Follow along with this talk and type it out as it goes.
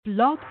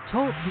Blog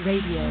Talk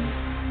Radio.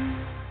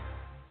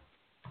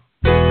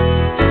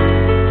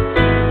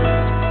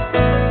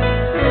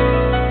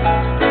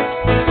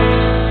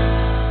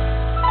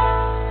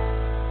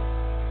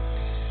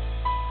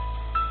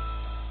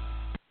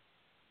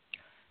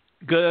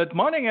 Good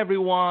morning,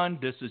 everyone.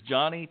 This is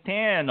Johnny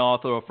Tan,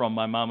 author of From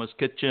My Mama's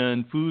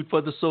Kitchen, Food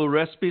for the Soul,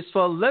 Recipes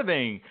for a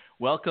Living.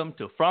 Welcome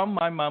to From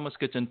My Mama's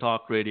Kitchen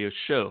Talk Radio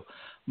Show.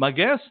 My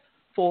guests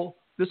for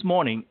this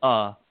morning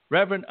are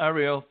Reverend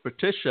Ariel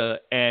Patricia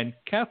and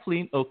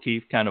Kathleen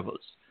O'Keefe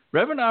Kanavos.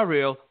 Reverend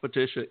Ariel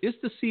Patricia is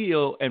the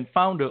CEO and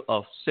founder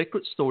of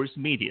Sacred Stories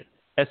Media.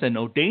 As an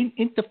ordained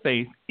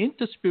interfaith,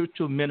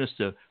 interspiritual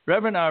minister,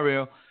 Reverend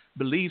Ariel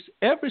believes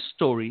every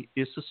story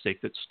is a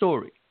sacred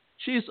story.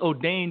 She is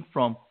ordained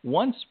from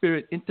One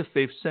Spirit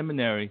Interfaith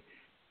Seminary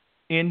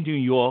in New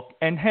York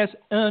and has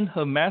earned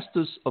her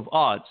Master's of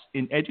Arts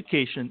in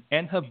Education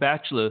and her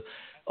Bachelor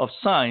of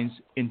Science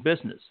in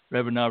Business.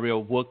 Reverend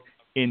Ariel worked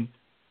in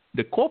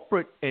the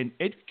corporate and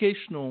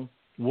educational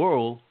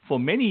world for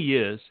many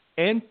years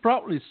and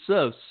proudly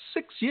served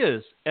 6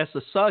 years as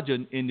a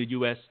sergeant in the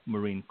U.S.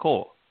 Marine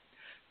Corps.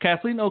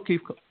 Kathleen O'Keefe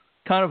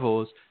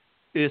Kanavos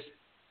is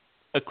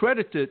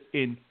accredited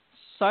in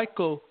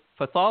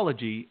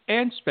Psychopathology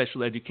and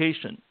Special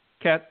Education.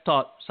 Kat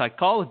taught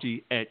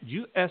psychology at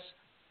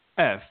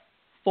USF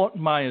Fort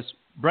Myers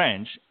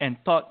branch and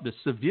taught the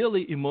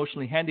severely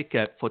emotionally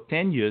handicapped for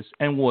 10 years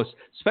and was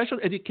special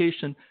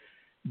education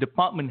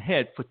department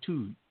head for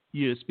 2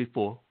 years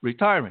before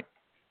retiring.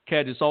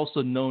 Kat is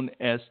also known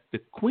as the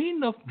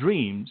Queen of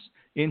Dreams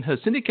in her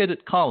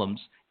syndicated columns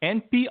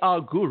and PR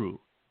guru,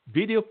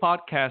 video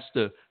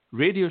podcaster,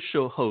 radio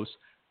show host,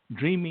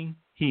 Dreaming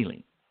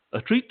Healing,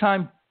 a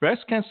 3-time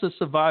breast cancer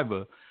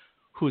survivor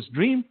whose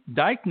dream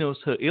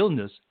diagnosed her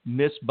illness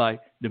missed by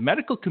the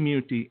medical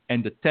community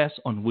and the tests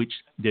on which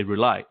they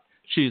relied.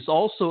 She is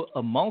also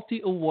a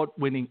multi-award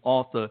winning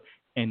author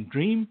and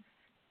dream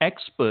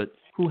expert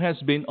who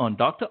has been on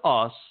Dr.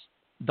 Oz,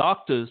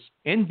 Doctors,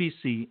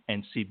 NBC,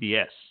 and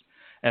CBS.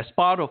 As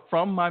part of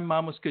From My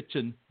Mama's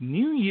Kitchen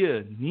New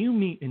Year, New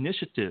Me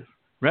initiative,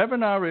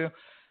 Reverend Ariel,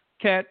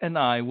 Kat, and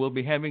I will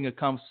be having a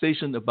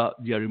conversation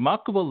about their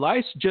remarkable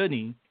life's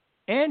journey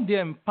and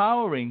their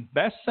empowering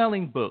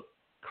best-selling book,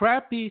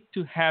 Crappy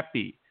to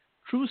Happy,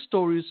 True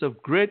Stories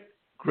of Grit,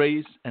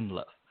 Grace, and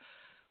Love.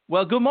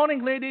 Well, good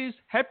morning, ladies.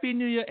 Happy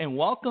New Year, and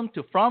welcome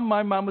to From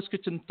My Mama's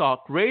Kitchen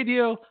Talk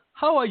Radio.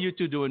 How are you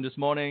two doing this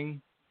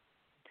morning?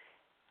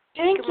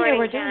 Thank you. Morning,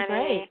 We're Johnny.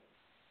 doing great.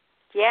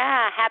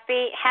 Yeah,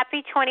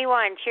 happy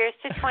 21. Cheers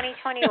to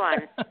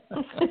 2021.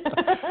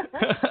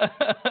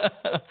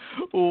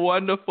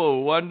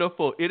 Wonderful,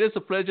 wonderful. It is a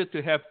pleasure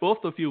to have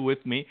both of you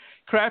with me.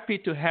 Crappy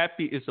to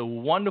Happy is a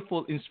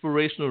wonderful,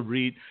 inspirational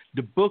read.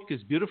 The book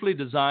is beautifully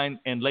designed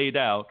and laid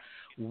out.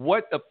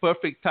 What a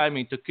perfect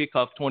timing to kick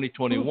off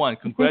 2021.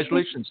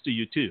 Congratulations to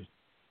you, too.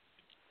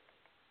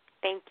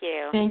 Thank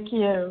you. Thank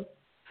you.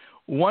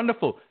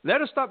 Wonderful.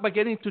 Let us start by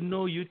getting to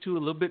know you two a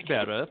little bit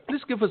better.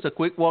 Please give us a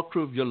quick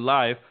walkthrough of your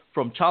life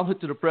from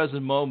childhood to the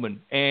present moment.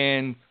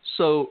 And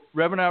so,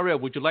 Reverend Ariel,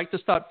 would you like to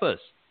start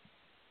first?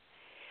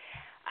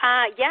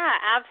 Yeah,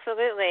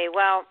 absolutely.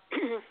 Well,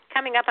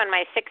 coming up on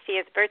my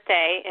 60th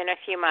birthday in a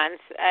few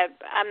months,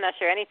 I'm not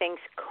sure anything's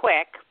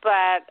quick,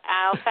 but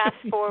I'll fast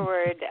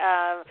forward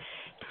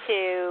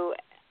to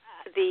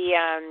the,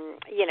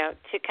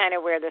 to kind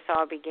of where this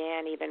all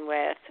began, even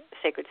with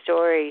Sacred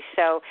Stories.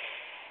 So,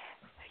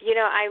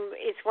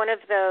 it's one of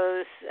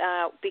those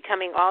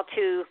becoming all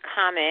too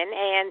common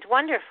and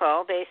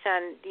wonderful based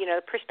on,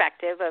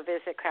 perspective of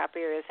is it crappy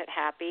or is it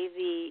happy,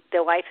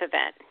 the life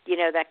event,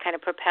 that kind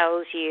of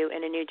propels you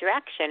in a new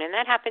direction. And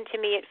that happened to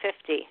me at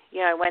 50.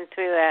 I went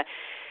through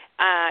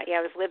I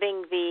was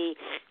living the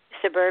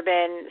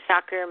suburban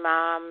soccer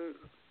mom,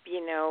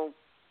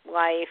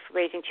 life,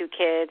 raising 2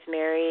 kids,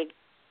 married,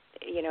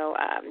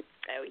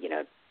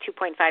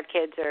 2.5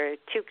 kids or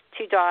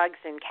two dogs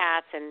and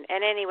cats, and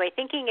anyway,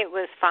 thinking it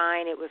was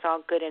fine, it was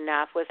all good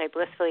enough. Was I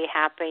blissfully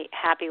happy?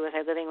 Was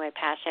I living my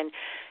passion?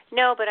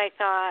 No, but I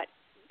thought,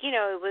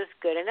 it was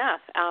good enough.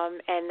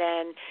 And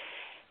then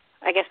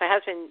I guess my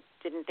husband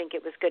didn't think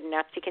it was good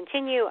enough to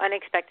continue.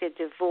 Unexpected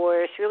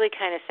divorce really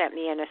kind of sent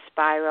me in a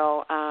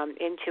spiral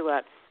into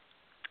a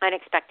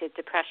unexpected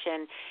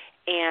depression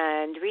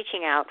and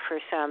reaching out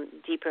for some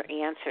deeper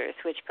answers,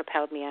 which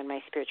propelled me on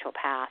my spiritual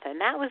path. And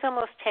that was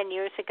almost 10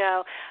 years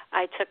ago.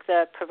 I took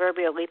the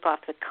proverbial leap off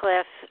the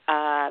cliff,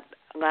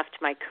 left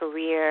my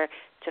career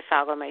to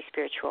follow my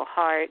spiritual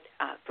heart,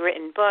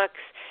 written books,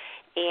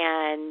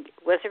 and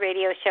was a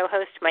radio show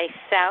host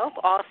myself,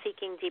 all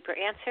seeking deeper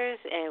answers,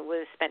 and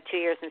spent 2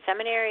 years in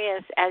seminary,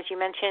 as you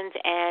mentioned,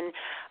 and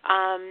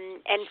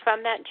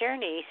from that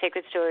journey,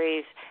 Sacred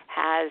Stories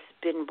has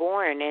been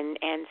born,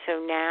 and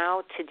so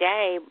now,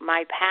 today,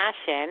 my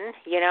passion,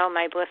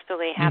 my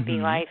blissfully happy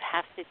life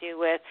has to do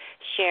with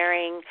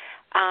sharing,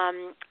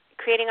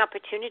 creating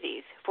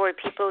opportunities for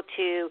people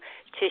to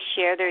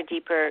share their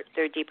deeper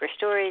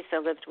stories,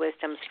 the lived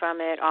wisdoms from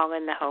it, all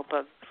in the hope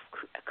of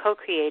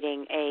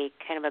co-creating a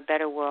kind of a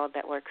better world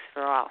that works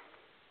for all.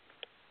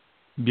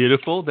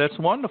 Beautiful. That's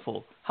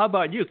wonderful. How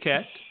about you,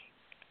 Kat?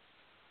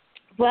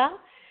 Well,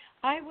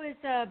 I was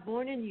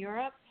born in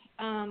Europe.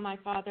 My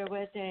father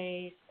was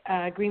a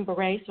Green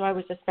Beret, so I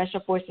was a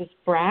Special Forces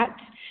brat.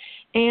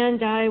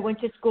 And I went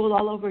to school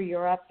all over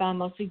Europe,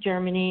 mostly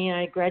Germany.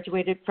 I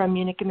graduated from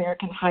Munich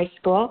American High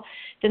School.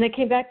 Then I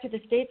came back to the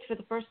States for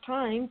the first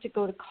time to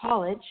go to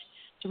college,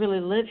 to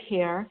really live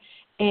here.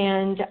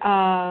 And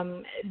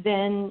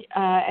then,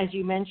 as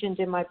you mentioned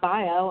in my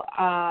bio,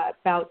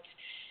 about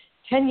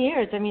 10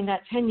 years, I mean,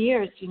 that 10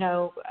 years,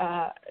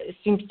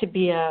 seems to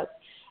be a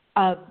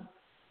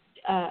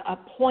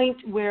point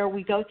where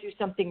we go through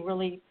something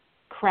really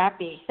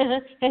crappy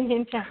and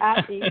into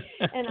happy.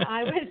 And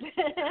I was,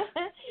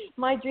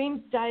 my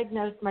dreams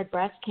diagnosed my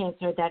breast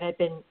cancer that had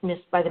been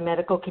missed by the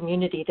medical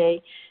community.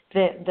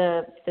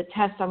 The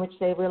tests on which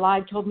they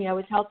relied told me I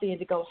was healthy and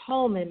to go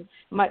home, and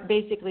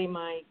basically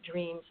my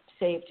dreams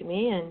saved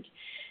me. And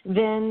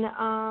then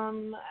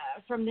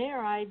from there,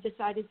 I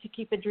decided to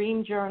keep a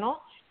dream journal,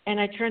 and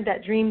I turned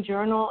that dream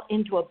journal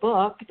into a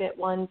book that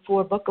won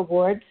 4 book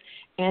awards,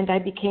 and I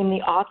became the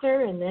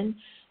author. And then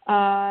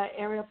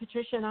Ariel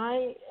Patricia and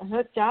I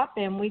hooked up,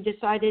 and we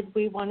decided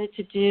we wanted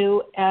to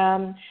do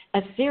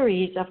a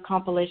series of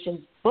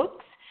compilation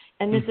books,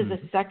 and this is the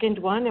second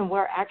one, and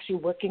we're actually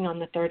working on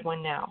the third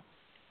one now.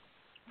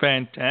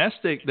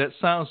 Fantastic. That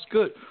sounds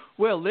good.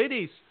 Well,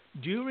 ladies,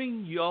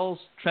 during y'all's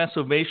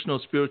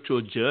transformational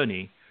spiritual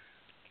journey,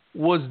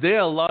 was there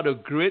a lot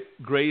of grit,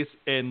 grace,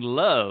 and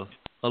love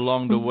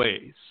along the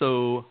way?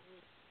 So,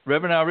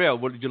 Reverend Ariel,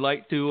 would you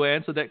like to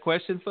answer that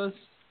question first?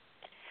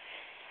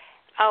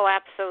 Oh,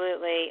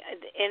 absolutely.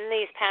 In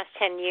these past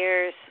 10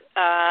 years,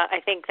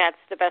 I think that's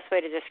the best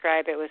way to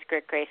describe it was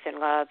grit, grace, and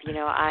love.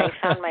 I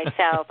found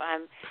myself,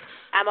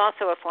 I'm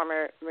also a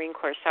former Marine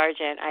Corps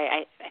sergeant.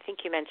 I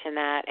think you mentioned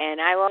that.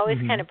 And I always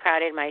kind of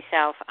prided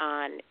myself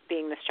on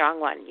being the strong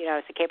one. I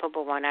was the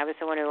capable one. I was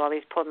the one who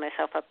always pulled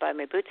myself up by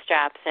my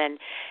bootstraps and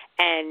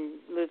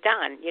moved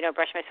on,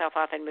 brushed myself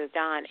off and moved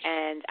on.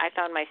 And I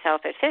found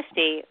myself at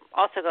 50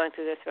 also going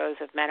through the throes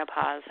of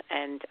menopause,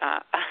 and,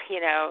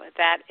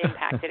 that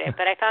impacted it.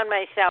 But I found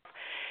myself,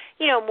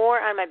 more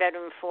on my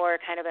bedroom floor,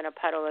 kind of in a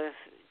puddle of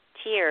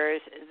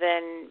tears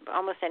than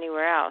almost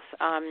anywhere else.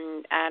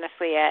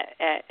 Honestly,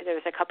 there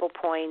was a couple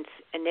points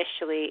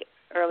initially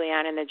early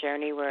on in the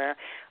journey where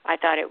I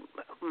thought it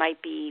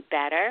might be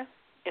better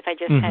if I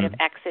just kind of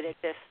exited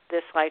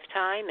this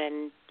lifetime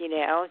and,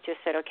 just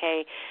said,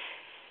 okay,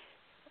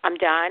 I'm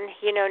done,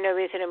 no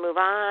reason to move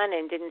on,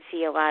 and didn't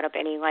see a lot of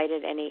any light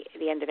at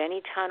the end of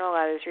any tunnel.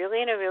 I was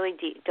really in a really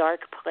deep,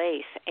 dark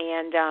place,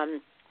 and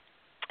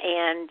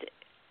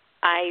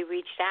I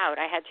reached out.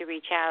 I had to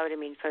reach out,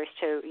 first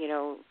to,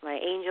 my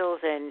angels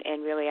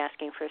and really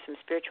asking for some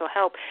spiritual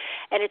help.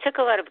 And it took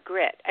a lot of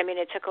grit.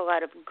 It took a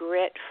lot of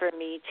grit for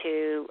me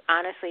to,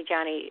 honestly,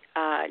 Johnny,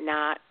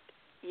 not,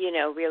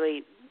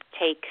 really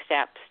take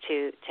steps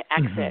to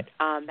exit.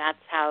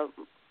 That's how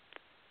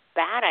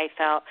bad I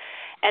felt.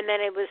 And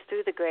then it was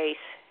through the grace,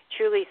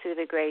 truly through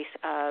the grace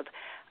of,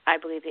 I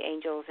believe, the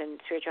angels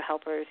and spiritual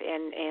helpers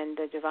and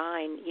the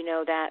divine,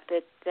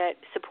 that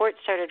support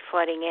started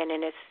flooding in.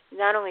 And it's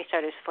not only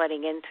started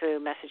flooding in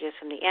through messages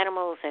from the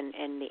animals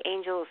and the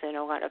angels and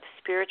a lot of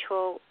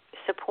spiritual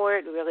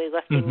support, really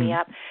lifting me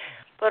up,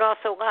 but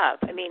also love.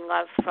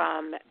 Love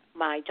from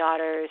my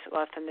daughters,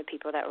 love from the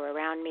people that were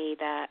around me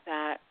that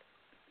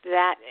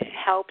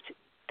helped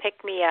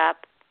pick me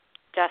up,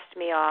 dust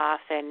me off,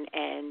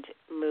 and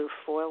move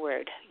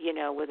forward,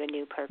 with a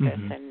new purpose.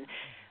 And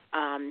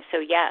so,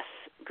 yes,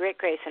 grit,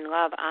 grace, and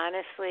love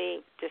honestly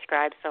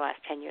describes the last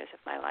 10 years of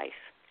my life.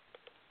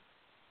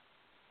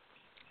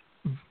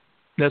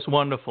 That's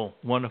wonderful,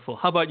 wonderful.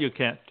 How about you,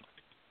 Kat?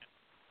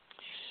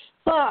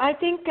 Well, I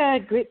think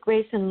grit,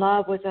 grace, and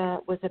love was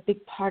a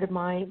big part of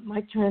my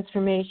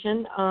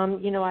transformation.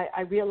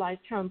 I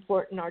realized how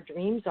important our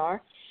dreams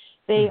are.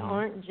 They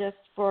aren't just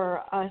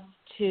for us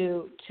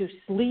to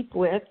sleep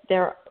with,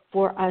 they're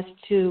for us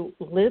to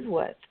live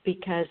with,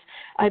 because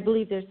I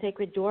believe they're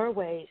sacred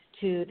doorways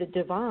to the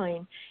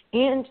divine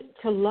and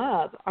to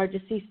love. Our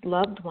deceased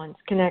loved ones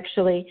can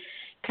actually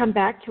come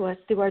back to us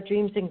through our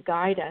dreams and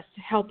guide us,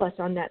 help us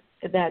on that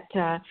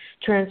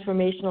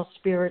transformational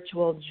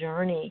spiritual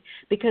journey,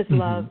 because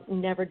love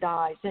never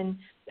dies. And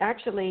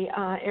actually,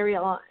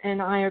 Ariel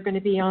and I are going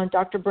to be on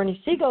Dr.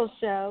 Bernie Siegel's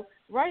show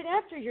right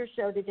after your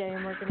show today,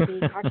 and we're going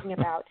to be talking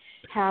about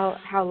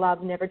how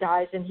love never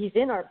dies. And he's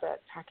in our book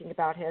talking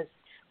about his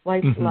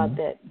wife's love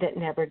that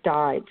never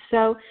died.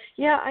 So,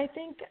 yeah, I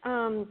think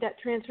that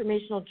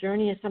transformational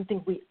journey is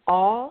something we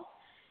all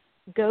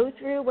go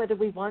through, whether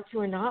we want to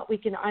or not. We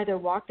can either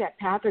walk that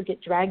path or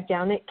get dragged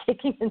down it,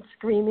 kicking and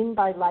screaming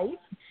by life.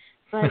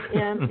 But,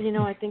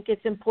 I think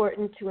it's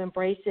important to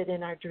embrace it,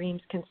 and our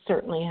dreams can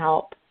certainly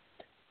help.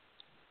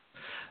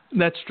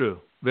 That's true.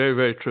 Very,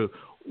 very true.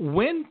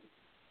 When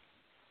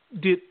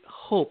did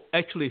hope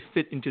actually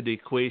fit into the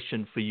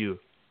equation for you,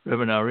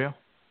 Reverend Ariel?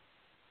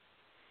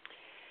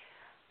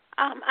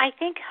 I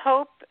think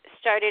hope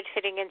started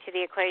fitting into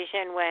the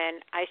equation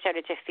when I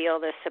started to feel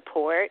the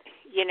support,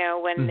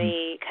 when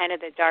the kind of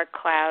the dark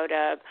cloud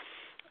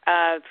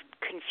of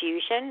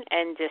confusion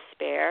and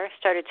despair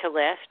started to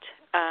lift.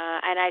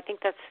 And I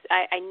think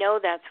I know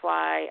that's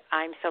why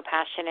I'm so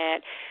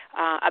passionate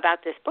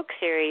about this book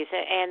series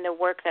and the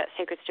work that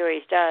Sacred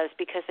Stories does,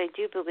 because I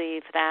do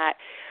believe that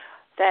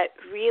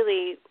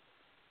really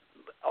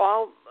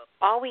all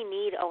we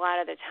need a lot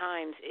of the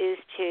times is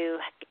to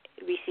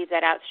receive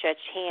that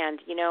outstretched hand,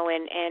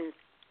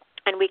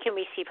 and we can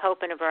receive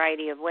hope in a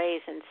variety of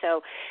ways. And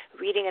so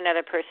reading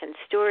another person's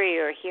story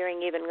or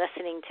even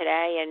listening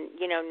today and,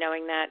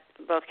 knowing that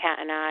both Kat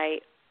and I,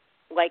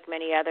 like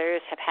many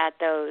others, have had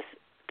those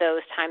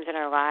times in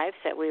our lives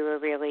that we were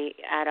really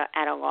at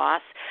a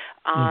loss,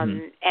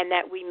 and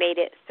that we made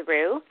it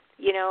through,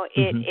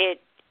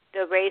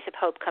 the rays of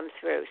hope come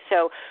through.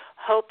 So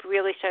hope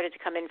really started to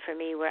come in for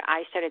me where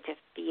I started to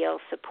feel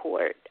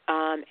support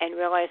and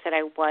realize that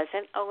I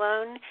wasn't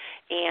alone,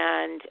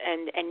 and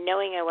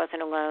knowing I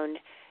wasn't alone,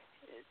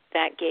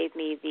 that gave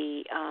me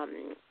the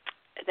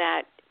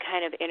that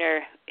kind of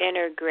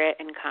inner grit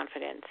and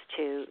confidence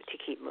to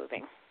keep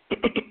moving.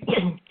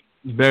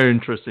 Very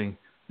interesting.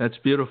 That's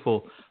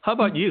beautiful. How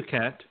about you,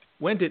 Kat?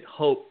 When did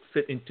hope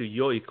fit into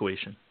your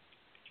equation?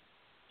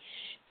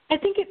 I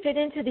think it fit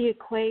into the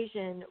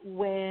equation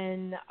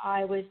when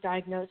I was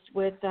diagnosed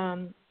with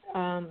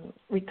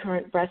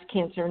recurrent breast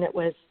cancer, and it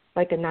was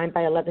like a 9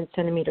 by 11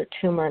 centimeter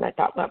tumor. And I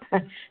thought, well,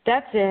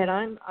 that's it.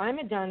 I'm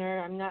a donor.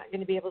 I'm not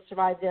going to be able to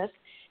survive this.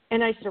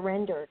 And I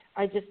surrendered.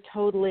 I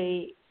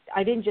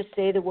didn't just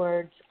say the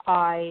words.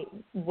 I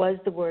was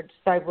the words,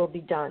 "Thy will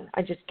be done."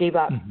 I just gave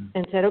up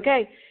and said,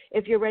 okay,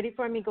 if you're ready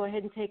for me, go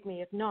ahead and take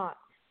me. If not,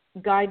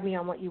 guide me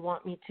on what you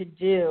want me to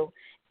do.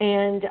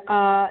 And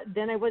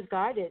then I was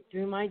guided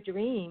through my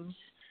dreams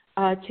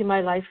to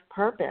my life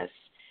purpose,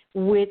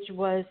 which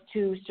was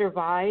to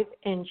survive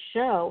and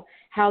show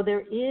how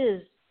there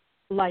is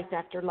life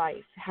after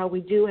life, how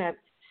we do have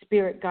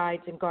spirit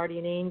guides and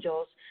guardian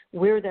angels.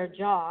 We're their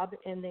job,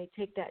 and they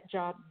take that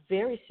job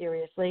very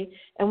seriously.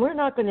 And we're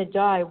not going to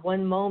die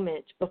one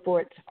moment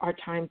before it's our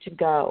time to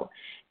go.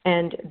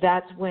 And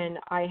that's when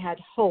I had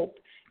hope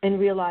and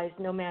realized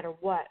no matter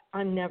what,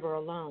 I'm never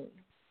alone.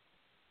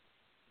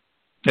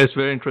 That's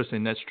very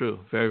interesting. That's true.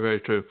 Very, very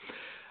true.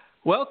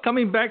 Well,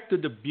 coming back to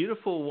the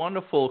beautiful,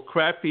 wonderful,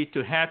 Crappy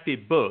to Happy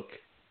book,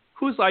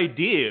 whose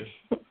idea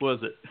was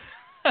it?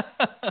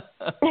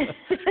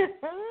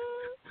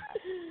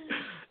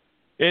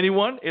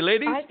 Anyone?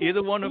 Ladies?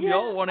 Either one of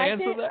y'all want to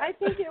answer that? I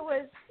think it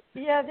was,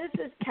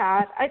 this is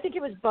Kat. I think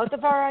it was both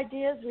of our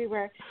ideas. We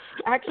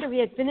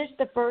had finished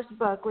the first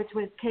book, which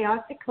was Chaos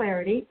to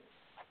Clarity.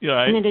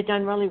 Right. And it had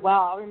done really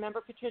well. I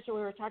remember, Patricia,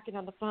 we were talking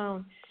on the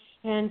phone,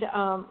 and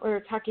we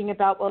were talking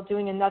about,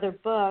 doing another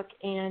book,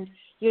 and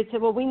you had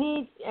said, we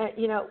need,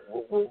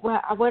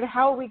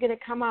 how are we going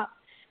to come up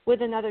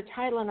with another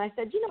title? And I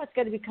said, it's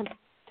going to become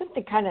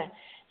something kind of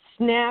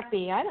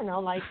snappy. I don't know,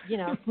 like,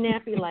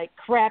 snappy, like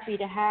Crappy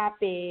to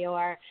Happy,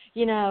 or,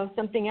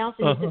 something else.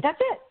 And you said,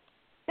 that's it,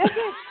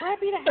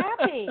 Crappy to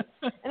Happy.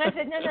 And I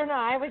said, no,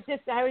 I was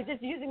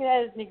just using it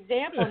as an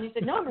example. And you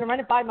said, no, I'm going to run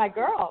it by my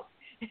girls.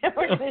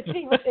 We're going to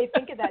see what they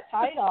think of that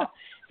title.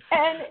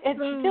 And it's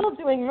still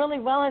doing really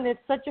well, and it's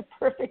such a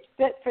perfect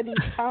fit for these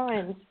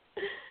times.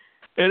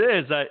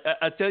 It is.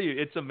 I tell you,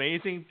 it's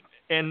amazing.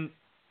 And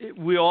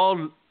we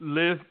all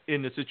live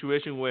in a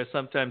situation where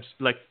sometimes,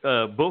 like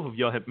both of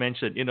y'all have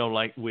mentioned,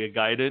 like we're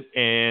guided.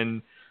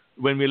 And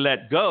when we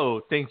let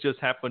go, things just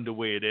happen the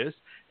way it is.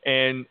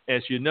 And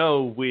as you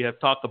know, we have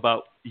talked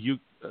about you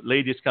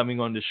ladies coming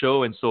on the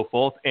show and so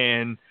forth.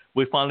 And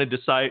we finally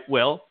decide,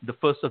 the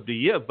first of the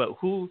year, but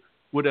who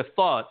would have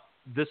thought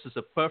this is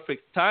a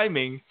perfect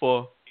timing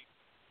for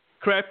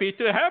Crappy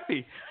to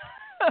Happy?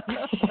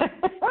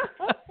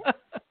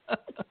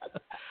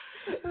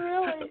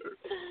 Really?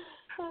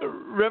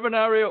 Reverend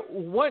Ariel,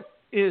 what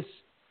is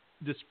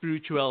the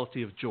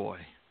spirituality of joy?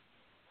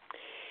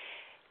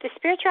 The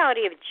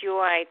spirituality of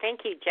joy, thank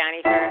you,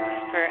 Johnny,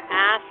 for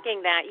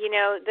asking that.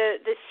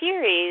 The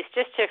series,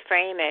 just to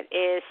frame it,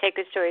 is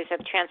Sacred Stories of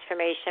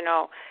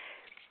Transformational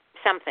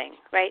something,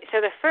 right? So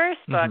the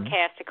first book,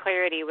 Chaos to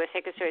Clarity, was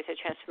Sacred Stories of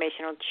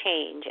Transformational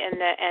Change, and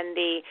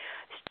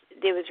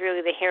there was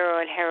really the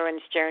hero and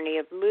heroine's journey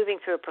of moving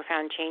through a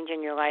profound change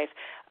in your life,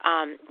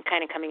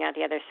 kind of coming out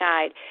the other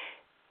side.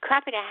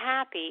 Crappy to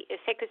Happy is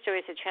Sacred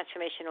Stories of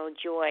Transformational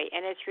Joy,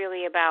 and it's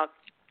really about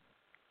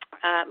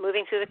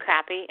moving through the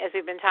crappy, as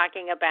we've been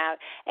talking about,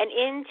 and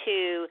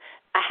into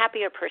a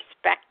happier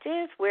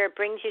perspective where it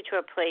brings you to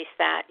a place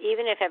that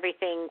even if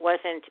everything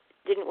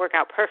didn't work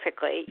out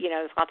perfectly,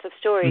 there's lots of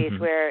stories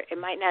where it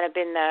might not have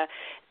been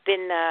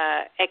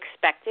the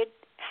expected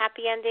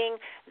happy ending.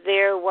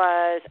 There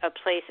was a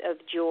place of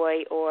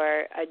joy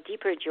or a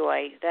deeper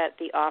joy that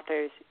the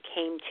authors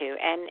came to.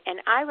 And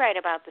I write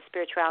about the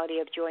spirituality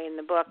of joy in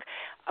the book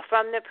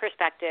from the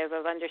perspective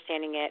of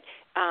understanding it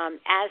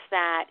as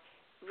that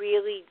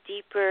really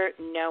deeper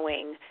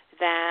knowing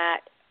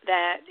that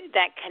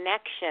that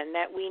connection,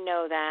 that we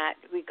know that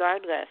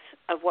regardless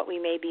of what we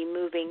may be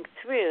moving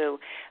through,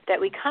 that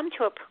we come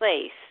to a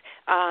place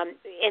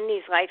in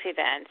these life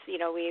events.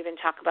 We even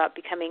talk about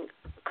becoming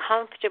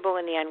comfortable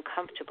in the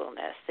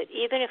uncomfortableness, that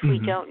even if we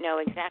don't know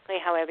exactly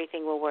how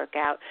everything will work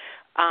out,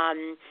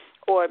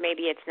 or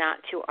maybe it's not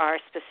to our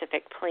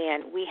specific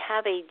plan, we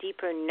have a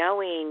deeper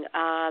knowing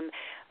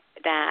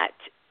that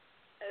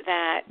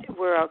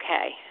we're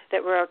okay,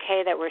 that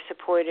we're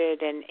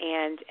supported, and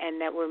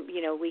that we're,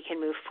 we can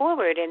move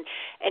forward.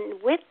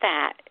 And with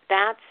that,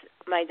 that's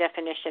my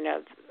definition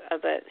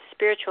of a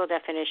spiritual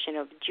definition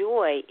of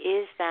joy,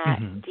 is that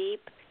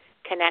deep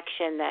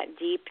connection, that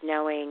deep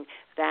knowing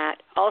that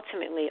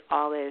ultimately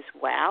all is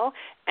well.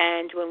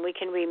 And when we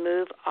can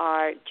remove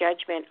our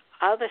judgment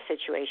of a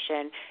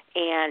situation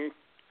and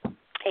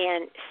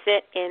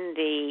sit in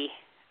the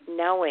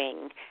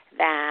knowing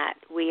that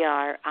we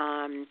are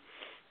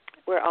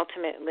we're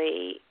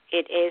ultimately,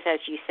 it is, as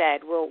you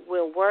said,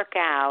 we'll work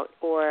out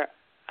or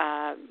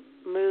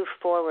move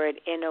forward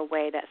in a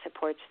way that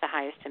supports the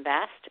highest and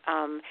best.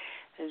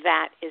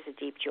 That is a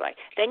deep joy.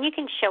 Then you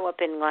can show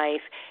up in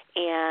life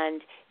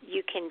and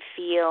you can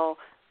feel,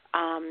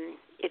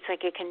 it's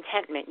like a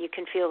contentment. You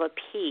can feel a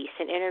peace,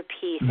 an inner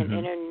peace, an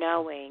inner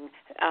knowing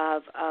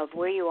of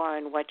where you are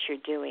and what you're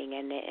doing,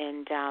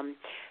 and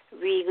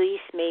release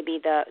maybe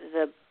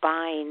the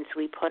binds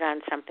we put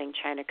on something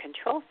trying to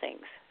control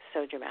things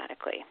so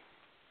dramatically.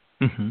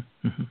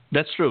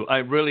 That's true. I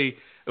really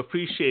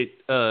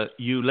appreciate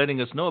you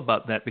letting us know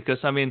about that, because,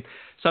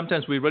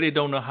 sometimes we really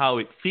don't know how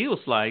it feels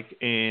like,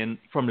 and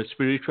from the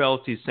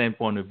spirituality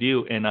standpoint of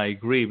view, and I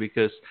agree,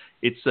 because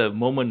it's a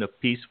moment of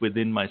peace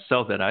within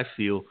myself that I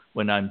feel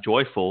when I'm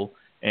joyful,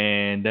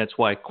 and that's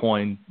why I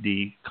coined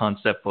the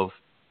concept of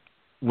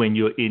when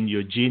you're in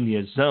your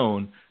genius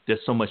zone,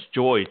 there's so much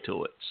joy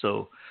to it.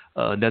 So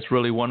that's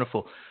really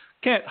wonderful.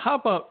 Kat, how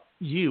about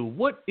you?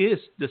 What is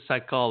the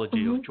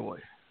psychology of joy?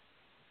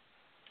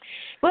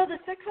 Well, the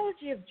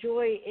psychology of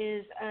joy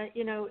is,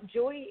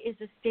 joy is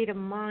a state of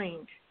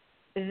mind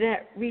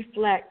that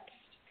reflects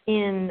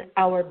in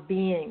our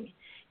being.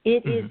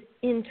 It is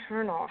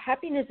internal.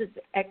 Happiness is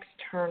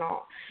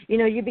external.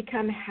 You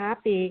become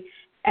happy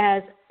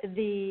as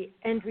the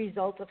end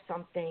result of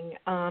something.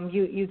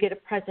 You get a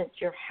present,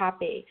 you're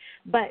happy.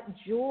 But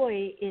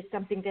joy is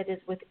something that is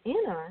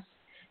within us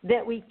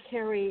that we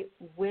carry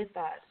with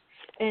us.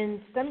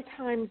 And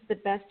sometimes the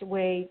best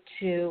way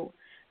to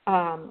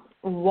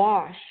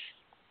wash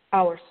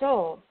our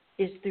soul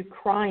is through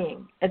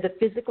crying, and the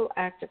physical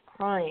act of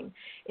crying.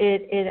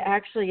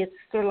 It's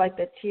sort of like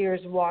the tears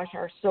wash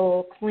our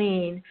soul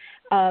clean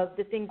of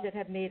the things that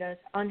have made us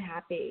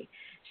unhappy,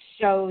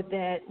 so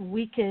that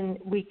we can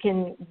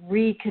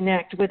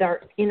reconnect with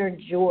our inner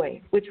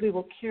joy, which we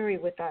will carry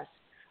with us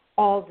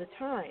all the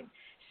time.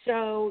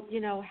 So,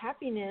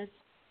 happiness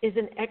is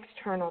an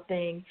external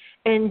thing,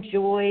 and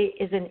joy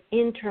is an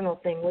internal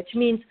thing, which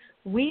means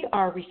we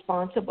are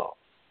responsible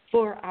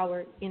for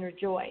our inner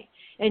joy.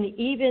 And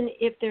even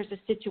if there's a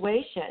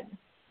situation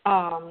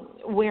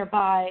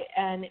whereby,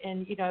 and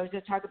I was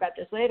going to talk about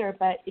this later,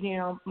 but,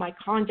 my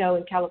condo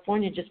in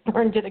California just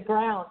burned to the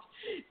ground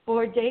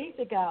 4 days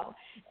ago.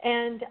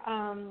 And,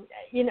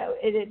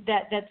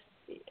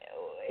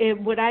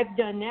 what I've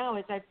done now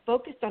is I've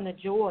focused on the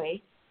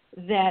joy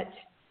that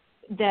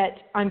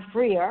I'm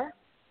freer.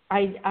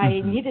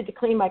 I needed to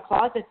clean my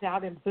closets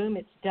out, and boom,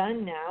 it's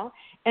done now.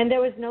 And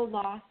there was no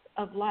loss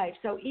of life.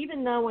 So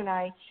even though when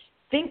I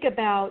think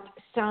about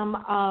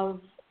some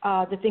of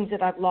the things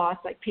that I've lost,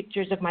 like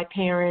pictures of my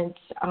parents,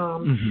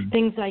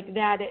 things like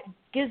that, it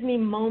gives me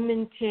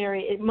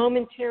it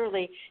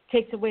momentarily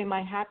takes away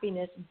my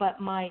happiness, but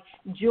my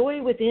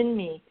joy within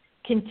me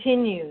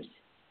continues,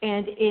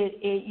 and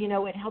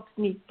it helps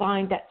me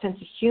find that sense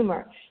of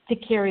humor to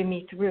carry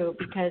me through,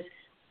 because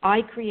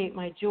I create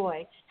my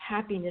joy.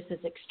 Happiness is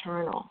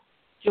external.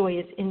 Joy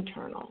is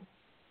internal.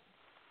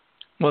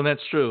 Well,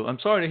 that's true. I'm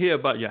sorry to hear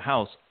about your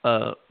house.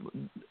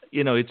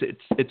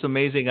 It's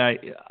amazing.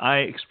 I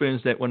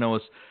experienced that when I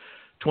was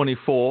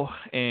 24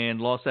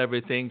 and lost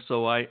everything,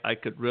 so I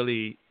could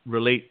really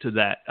relate to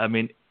that.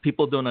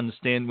 People don't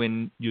understand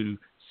when you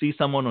see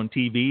someone on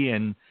TV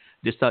and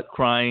they start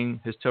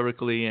crying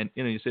hysterically, and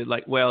you say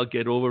like, well,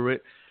 get over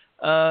it.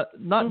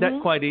 Not that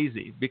quite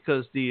easy,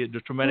 because the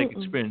traumatic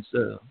experience.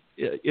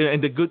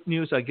 And the good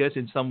news, I guess,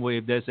 in some way,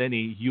 if there's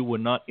any, you were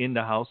not in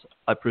the house,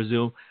 I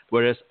presume,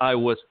 whereas I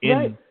was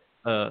in,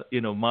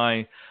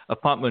 my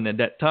apartment at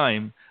that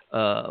time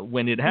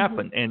when it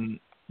happened. And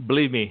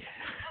believe me,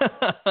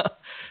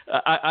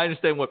 I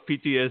understand what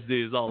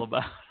PTSD is all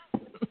about.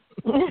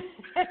 My husband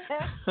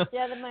said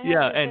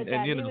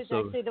that. He was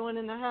actually the one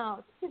in the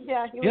house.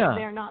 Yeah, he was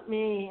there, not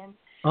me. And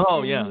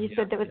he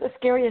said that was the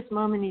scariest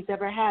moment he's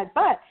ever had.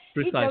 But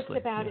he jokes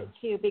about it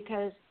too,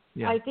 because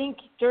I think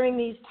during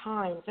these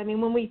times,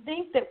 when we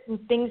think that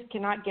things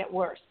cannot get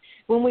worse,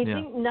 when we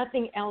think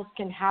nothing else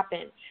can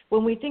happen,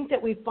 when we think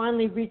that we've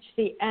finally reached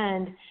the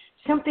end,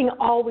 something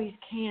always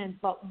can.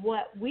 But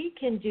what we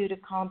can do to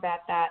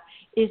combat that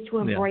is to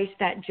embrace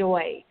that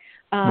joy.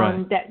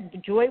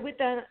 that joy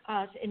within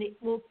us, and it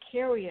will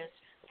carry us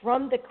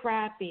from the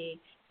crappy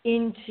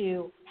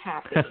into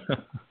happy.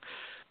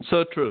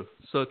 So true,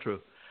 so true.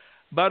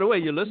 By the way,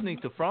 you're listening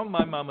to From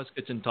My Mama's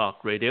Kitchen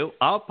Talk Radio.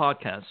 Our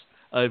podcasts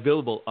are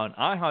available on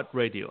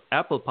iHeartRadio,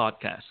 Apple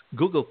Podcasts,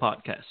 Google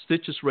Podcasts,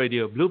 Stitches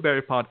Radio,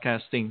 Blueberry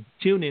Podcasting,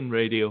 TuneIn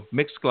Radio,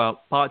 Mixcloud,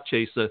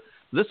 Podchaser,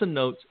 Listen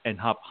Notes, and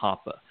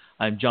Hopper.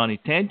 I'm Johnny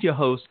Tant, your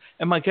host,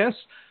 and my guests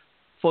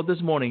for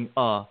this morning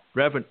are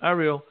Reverend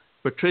Ariel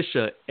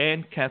Patricia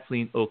and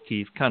Kathleen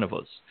O'Keefe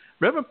Kanavos.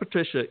 Reverend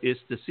Patricia is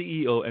the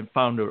CEO and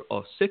founder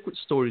of Sacred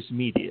Stories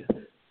Media.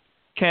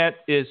 Kat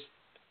is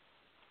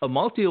a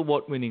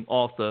multi-award-winning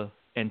author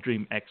and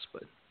dream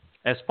expert.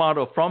 As part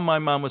of From My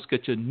Mama's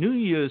Kitchen New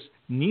Year's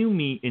New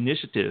Me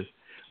initiative,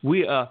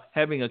 we are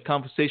having a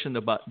conversation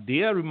about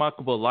their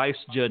remarkable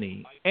life's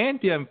journey and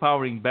their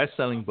empowering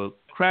best-selling book,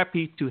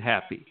 Crappy to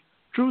Happy,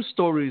 True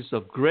Stories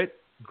of Grit,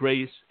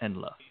 Grace, and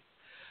Love.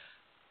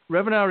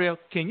 Reverend Ariel,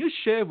 can you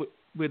share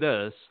with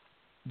us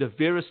the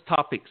various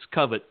topics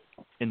covered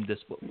in this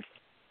book?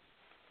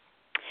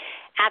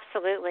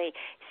 Absolutely.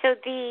 So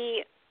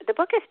the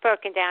book is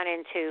broken down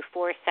into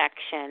 4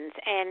 sections,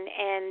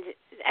 and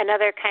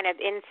another kind of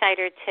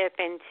insider tip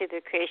into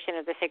the creation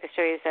of the Sacred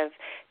Stories of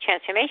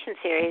Transformation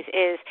series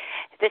is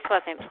this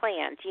wasn't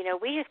planned. You know,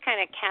 we just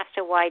kind of cast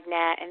a wide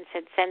net and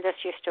said, send us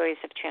your stories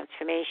of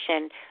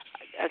transformation,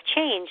 of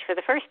change for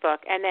the first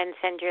book, and then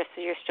send us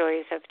your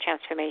stories of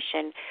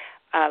transformation,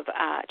 of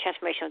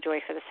transformational joy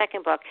for the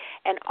second book,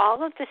 and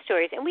all of the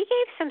stories. And we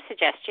gave some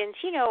suggestions,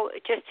 you know,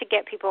 just to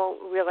get people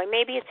really,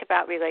 maybe it's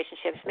about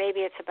relationships,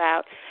 maybe it's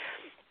about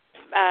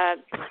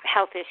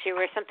health issue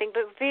or something,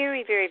 but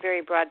very, very,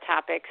 very broad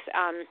topics.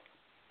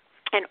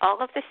 And all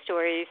of the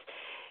stories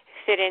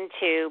fit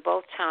into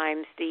both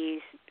times these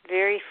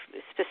very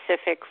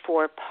specific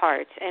 4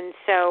 parts. And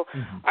so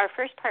our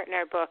first part in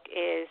our book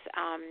is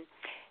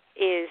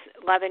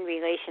love and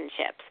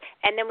relationships.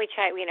 And then we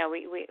try, you know,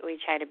 we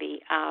try to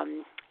be,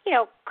 you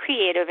know,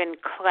 creative and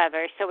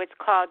clever. So it's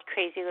called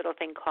Crazy Little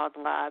Thing Called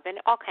Love, and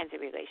all kinds of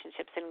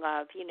relationships in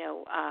love, you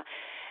know,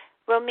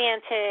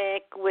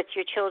 romantic, with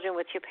your children,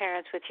 with your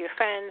parents, with your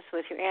friends,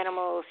 with your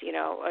animals, you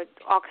know,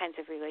 all kinds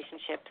of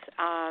relationships.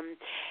 And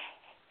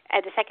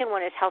the second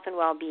one is health and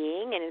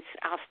well-being, and it's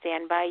I'll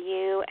Stand By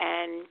You.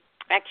 And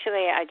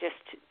actually,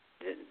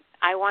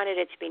 I wanted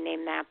it to be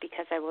named that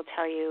because I will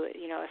tell you,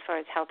 you know, as far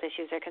as health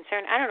issues are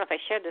concerned, I don't know if I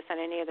shared this on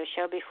any other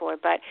show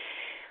before, but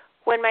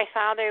when my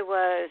father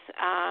was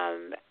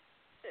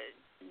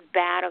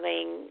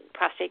battling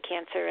prostate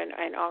cancer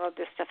and all of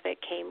the stuff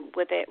that came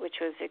with it, which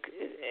was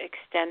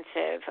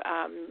extensive,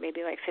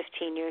 maybe like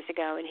 15 years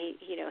ago, and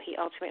he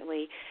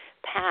ultimately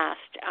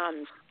passed.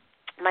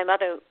 My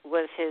mother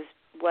was his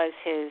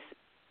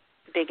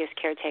biggest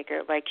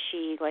caretaker. It's like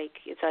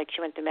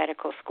she went to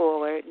medical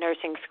school or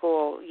nursing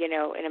school, you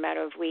know, in a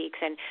matter of weeks,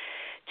 and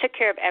took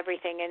care of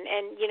everything.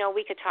 And you know,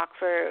 we could talk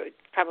for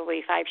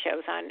probably 5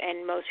 shows on,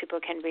 and most people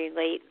can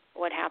relate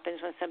what happens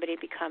when somebody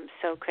becomes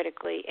so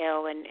critically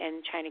ill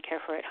and trying to care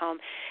for at home.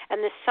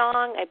 And the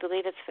song, I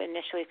believe it's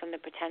initially from the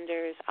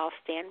Pretenders, I'll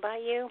Stand By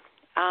You.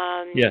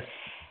 Yes.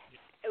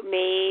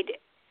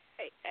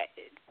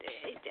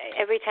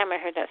 Every time I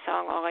heard that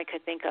song, all I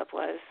could think of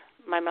was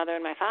my mother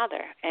and my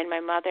father. And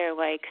my mother,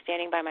 like,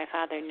 standing by my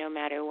father no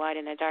matter what.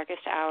 In the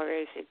darkest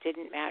hours, it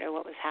didn't matter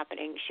what was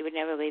happening. She would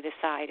never leave his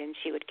side, and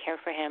she would care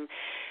for him.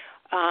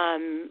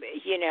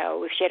 You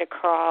know, if she had to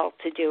crawl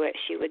to do it,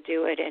 she would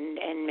do it,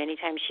 and many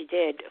times she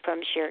did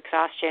from sheer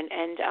exhaustion.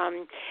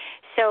 And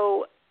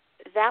so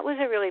that was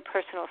a really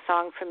personal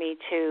song for me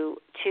to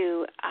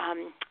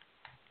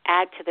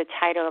add to the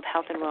title of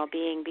Health and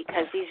Well-Being,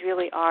 because these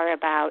really are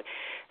about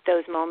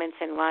those moments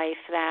in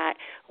life that,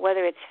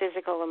 whether it's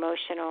physical,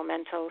 emotional,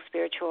 mental,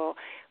 spiritual,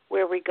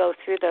 where we go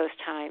through those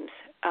times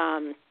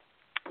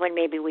when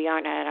maybe we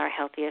aren't at our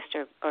healthiest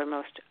or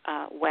most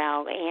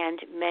well. And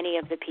many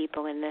of the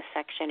people in this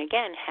section,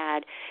 again,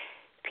 had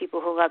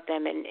people who loved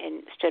them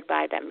and stood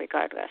by them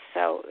regardless.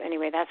 So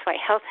anyway, that's why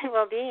health and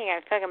well-being, I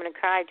feel like I'm going to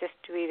cry just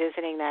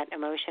revisiting that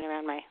emotion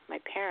around my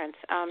parents.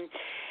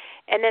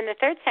 And then the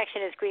third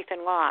section is grief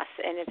and loss,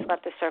 and it's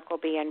Let the Circle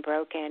Be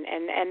Unbroken.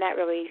 And that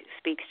really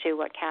speaks to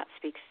what Kat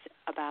speaks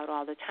about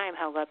all the time,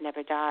 how love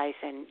never dies,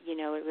 and, you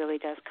know, it really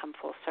does come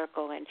full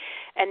circle.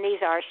 And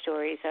these are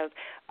stories of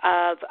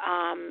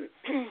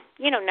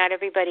you know, not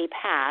everybody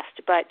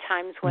passed, but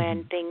times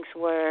when things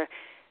were,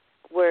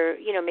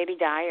 you know, maybe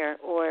dire,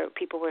 or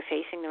people were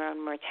facing their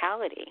own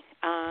mortality,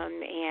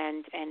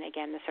 and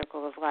again, the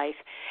circle of life.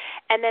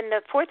 And then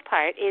the fourth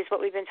part is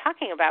what we've been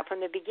talking about from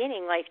the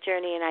beginning, life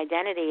journey and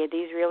identity.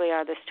 These really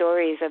are the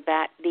stories of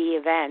the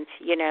event,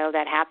 you know,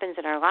 that happens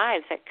in our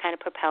lives that kind of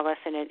propel us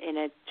in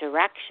a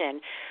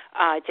direction,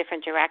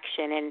 different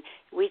direction. And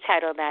we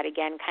titled that,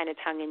 again, kind of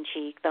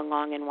tongue-in-cheek, The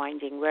Long and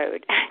Winding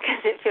Road,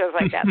 because it feels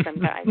like that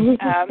sometimes.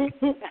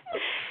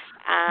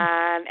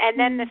 And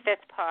then the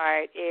fifth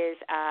part is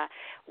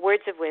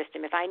words of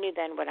wisdom, if I knew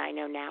then what I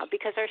know now.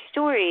 Because our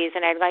stories,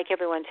 and I'd like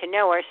everyone to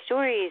know, our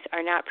stories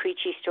are not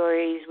preachy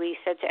stories. We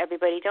said to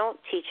everybody, don't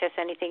teach us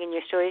anything in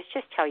your stories,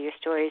 just tell your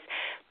stories,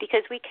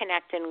 because we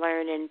connect and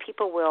learn, and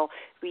people will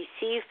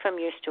receive from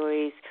your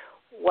stories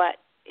what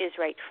is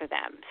right for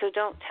them. So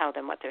don't tell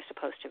them what they're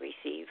supposed to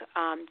receive.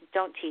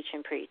 Don't teach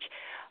and preach.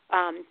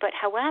 But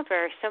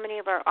however, so many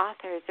of our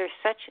authors, there's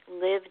such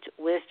lived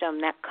wisdom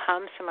that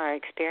comes from our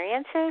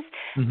experiences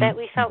that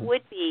we felt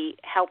would be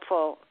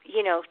helpful,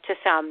 to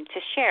some to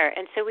share.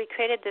 And so we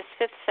created this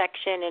 5th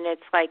section, and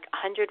it's like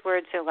 100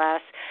 words or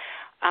less.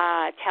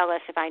 Tell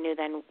us if I knew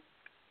then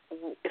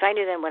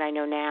what I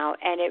know now.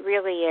 And it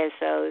really is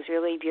those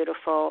really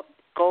beautiful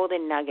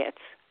golden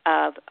nuggets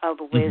of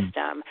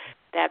wisdom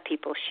that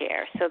people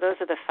share. So those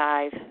are the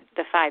five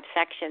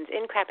sections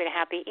in Crappy to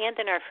Happy, and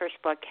in our first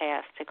book,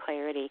 Chaos to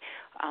Clarity,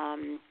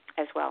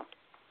 as well.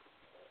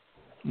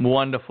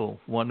 Wonderful,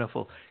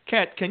 wonderful.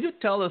 Kat, can you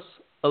tell us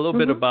a little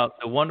bit about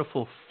the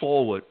wonderful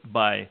foreword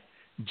by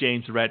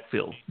James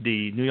Redfield,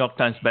 the New York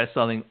Times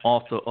bestselling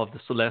author of the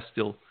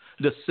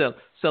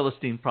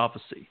Celestine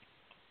Prophecy?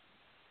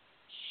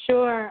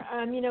 Sure.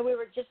 We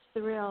were just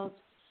thrilled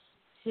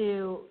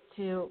to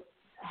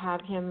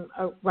have him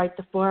write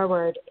the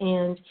foreword,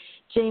 and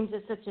James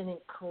is such an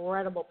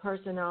incredible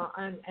person.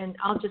 And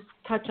I'll just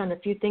touch on a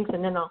few things,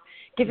 and then I'll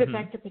give it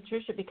back to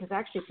Patricia, because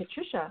actually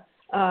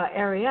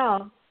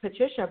Ariel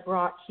Patricia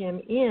brought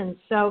him in.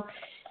 So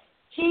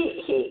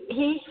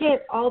he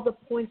hit all the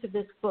points of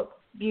this book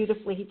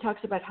beautifully. He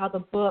talks about how the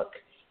book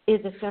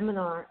is a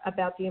seminar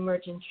about the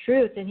emergent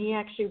truth, and he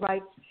actually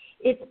writes,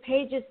 its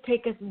pages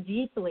take us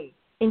deeply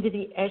into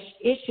the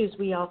issues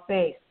we all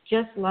face,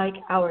 just like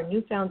our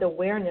newfound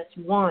awareness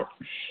wants.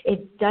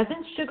 It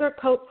doesn't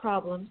sugarcoat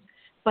problems,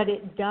 but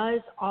it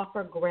does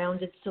offer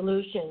grounded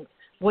solutions.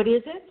 What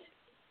is it?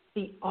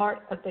 The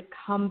art of the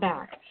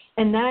comeback.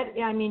 And that,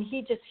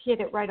 he just hit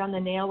it right on the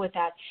nail with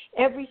that.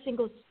 Every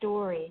single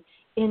story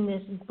in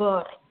this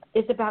book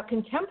is about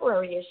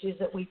contemporary issues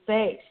that we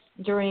face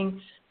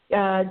during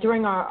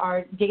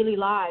our daily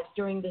lives,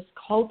 during this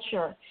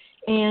culture,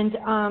 and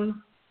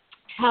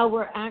how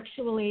we're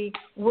actually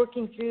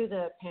working through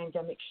the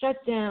pandemic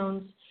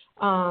shutdowns.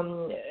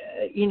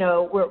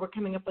 We're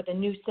coming up with a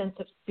new sense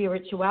of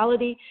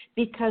spirituality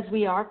because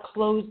we are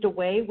closed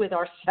away with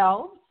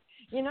ourselves,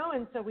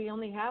 and so we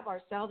only have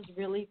ourselves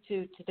really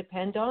to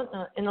depend on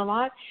in a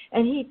lot.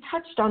 And he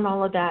touched on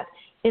all of that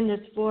in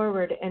this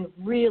foreword and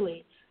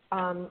really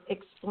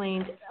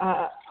explained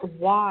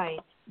why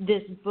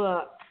this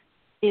book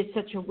is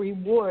such a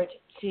reward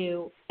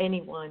to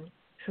anyone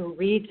who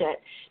reads it.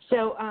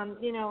 So,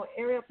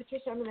 Ariel,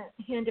 Patricia, I'm going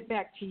to hand it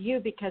back to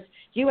you because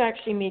you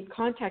actually made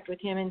contact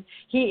with him, and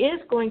he is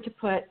going to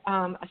put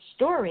a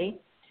story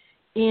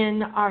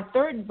in our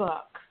 3rd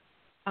book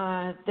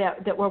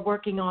that we're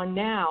working on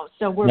now.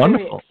 So we're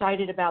very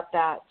excited about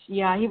that.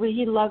 Yeah, he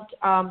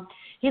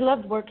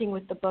loved working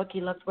with the book. He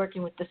loved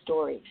working with the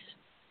stories.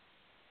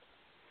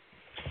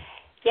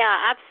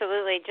 Yeah,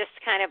 absolutely. Just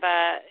kind of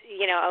a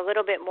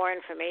little bit more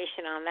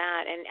information on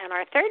that. And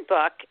our 3rd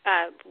book,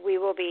 we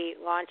will be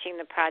launching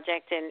the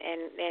project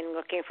and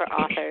looking for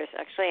authors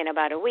actually in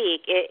about a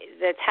week.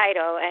 The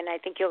title, and I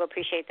think you'll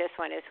appreciate this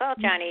one as well,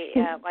 Johnny,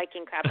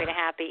 liking Crappy to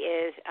Happy,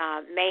 is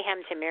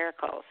Mayhem to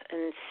Miracles.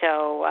 And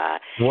so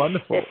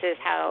wonderful. This is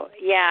how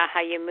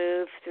you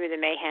move through the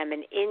mayhem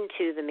and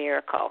into the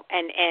miracle.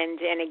 And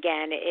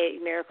again,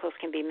 miracles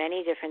can be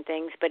many different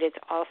things, but it's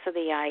also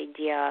the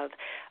idea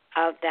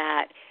of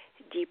that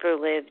deeper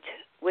lived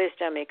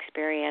wisdom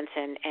experience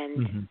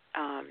and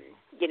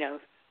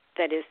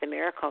that is the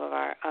miracle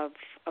of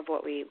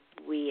what we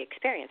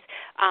experience.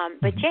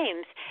 But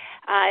James,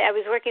 I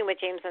was working with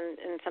James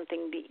on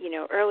something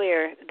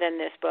earlier than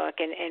this book,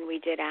 and we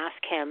did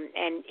ask him,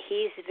 and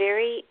he's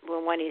very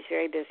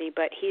busy,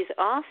 but he's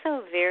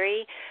also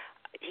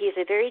he's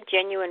a very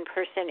genuine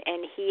person,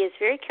 and he is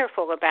very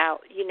careful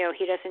about, he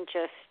doesn't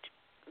just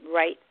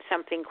write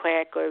something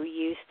quick or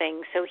use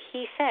things. So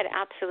he said,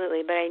 absolutely,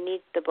 but I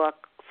need the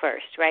book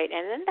first, right?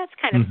 And then that's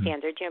kind of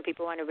standard.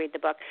 People want to read the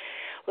book.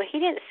 Well, he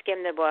didn't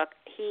skim the book.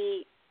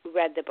 He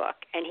read the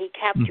book, and he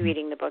kept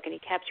reading the book, and he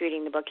kept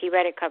reading the book. He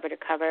read it cover to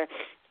cover,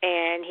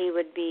 and he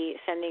would be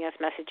sending us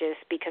messages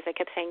because I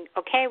kept saying,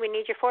 okay, we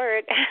need your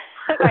forward.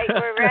 Like,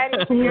 we're ready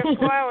for your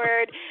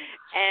forward.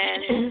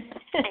 And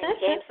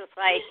James was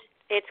like,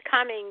 it's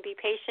coming. Be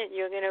patient.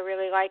 You're going to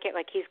really like it.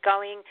 Like, he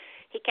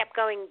kept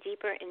going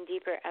deeper and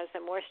deeper as the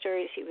more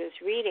stories he was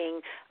reading.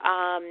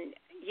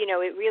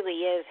 It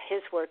really is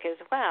his work as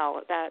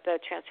well, the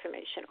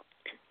transformational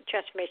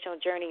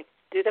journey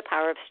through the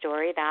power of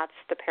story. That's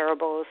the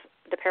parable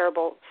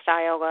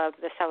style of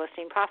the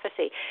Celestine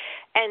Prophecy.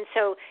 And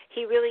so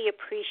he really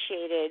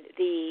appreciated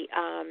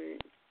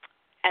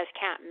as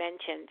Kat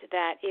mentioned,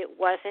 that it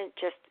wasn't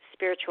just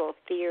spiritual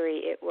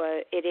theory.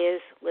 It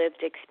is lived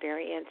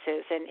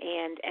experiences,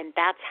 and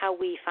that's how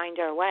we find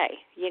our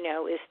way.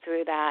 Is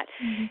through that,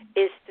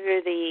 is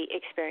through the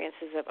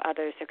experiences of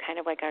others. They're kind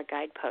of like our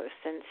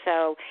guideposts. And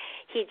so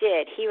he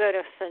did. He wrote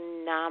a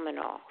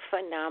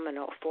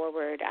phenomenal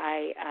foreword.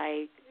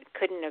 I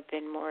couldn't have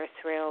been more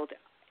thrilled,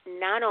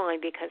 not only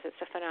because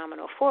it's a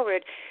phenomenal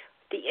foreword,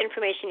 the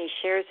information he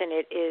shares in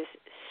it is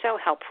so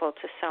helpful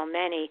to so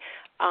many,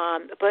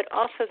 but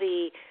also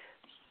the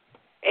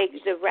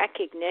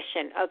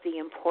recognition of the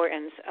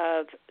importance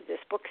of this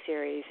book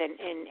series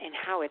and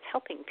how it's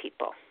helping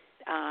people.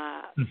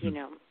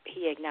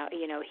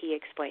 He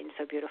explains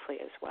so beautifully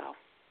as well.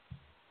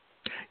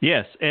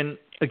 Yes, and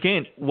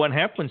again, what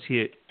happens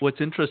here, what's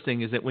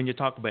interesting is that when you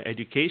talk about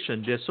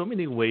education, there's so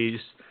many ways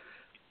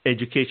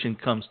education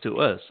comes to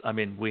us. I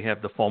mean, we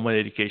have the formal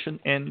education,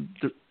 and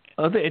the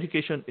other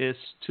education is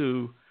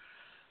to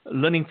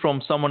learning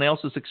from someone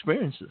else's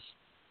experiences.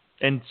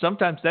 And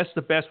sometimes that's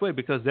the best way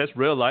because that's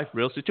real life,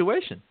 real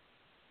situation.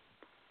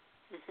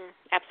 Mm-hmm.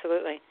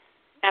 Absolutely.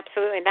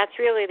 Absolutely. And that's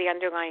really the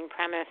underlying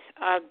premise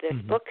of this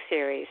book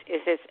series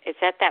is it's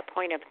at that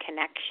point of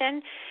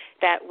connection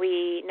that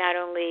we not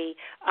only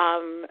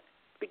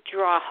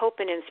draw hope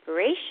and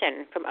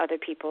inspiration from other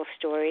people's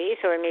stories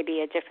or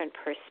maybe a different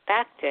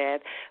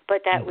perspective,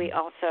 but that we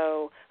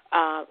also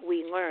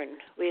we learn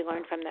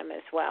from them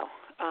as well.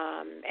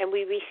 And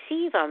we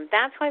receive them.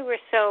 That's why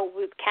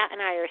Kat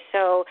and I are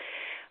so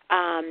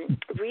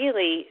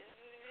really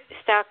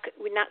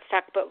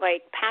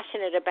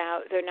passionate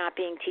about there not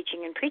being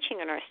teaching and preaching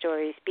in our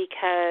stories,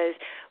 because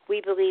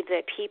we believe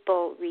that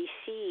people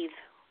receive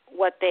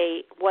what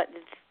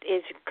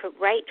is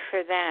right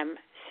for them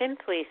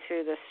simply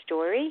through the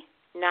story,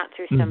 not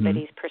through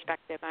somebody's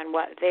perspective on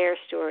what their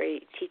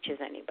story teaches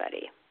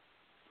anybody.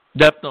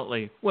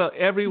 Definitely. Well,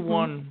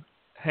 everyone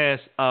has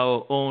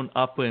our own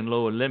upper and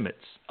lower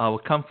limits, our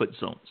comfort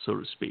zone, so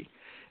to speak.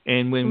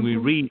 And when we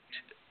read,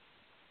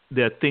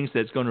 there are things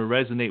that's going to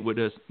resonate with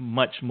us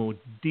much more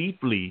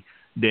deeply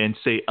than,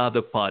 say,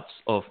 other parts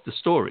of the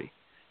story.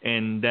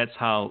 And that's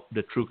how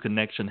the true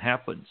connection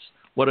happens.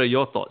 What are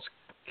your thoughts,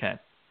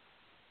 Kat?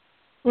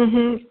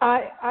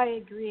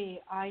 I agree.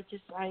 I'm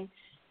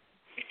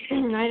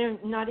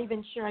not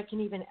even sure I can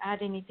even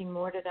add anything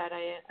more to that.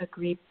 I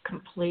agree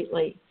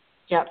completely.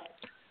 Yep.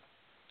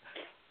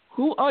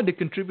 Who are the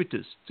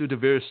contributors to the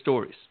various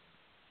stories?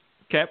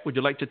 Kat, would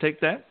you like to take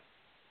that?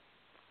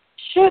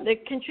 Sure. The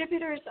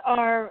contributors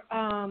are,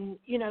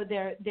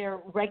 they're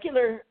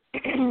regular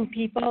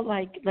people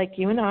like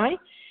you and I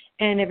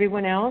and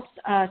everyone else.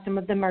 Some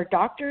of them are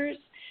doctors.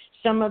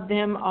 Some of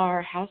them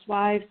are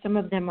housewives. Some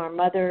of them are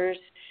mothers,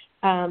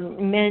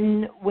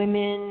 men,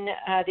 women.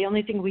 The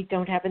only thing we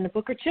don't have in the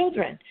book are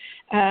children.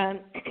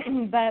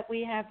 But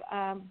we have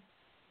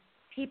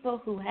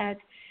people who had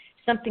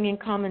something in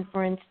common.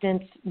 For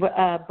instance,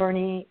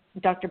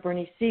 Dr.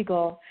 Bernie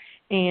Siegel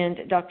and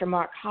Dr.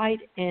 Mark Haidt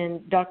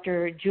and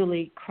Dr.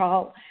 Julie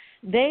Kroll,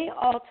 they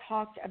all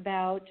talked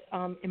about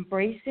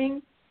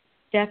embracing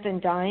death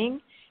and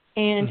dying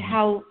and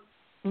how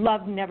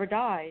love never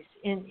dies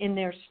in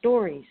their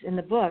stories in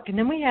the book. And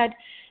then we had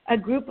a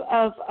group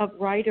of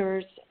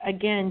writers,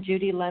 again,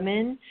 Judy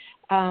Lemon,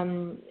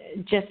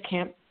 Jess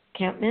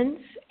Campmans,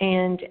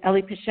 and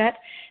Ellie Pichette.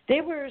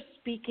 They were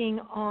speaking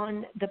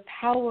on the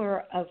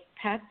power of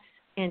pets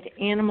and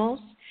animals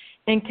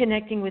and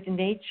connecting with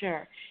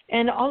nature.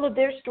 And all of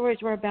their stories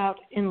were about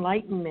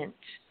enlightenment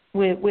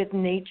with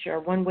nature,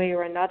 one way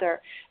or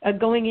another,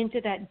 going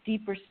into that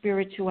deeper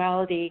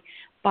spirituality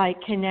by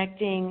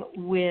connecting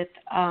with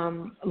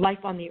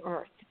life on the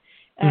earth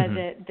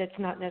that's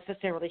not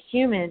necessarily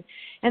human.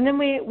 And then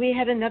we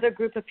had another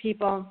group of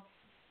people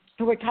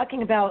who were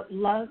talking about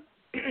love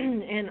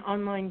and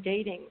online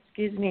dating,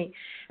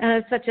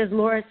 such as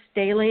Laura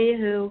Staley,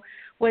 who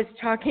was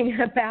talking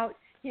about,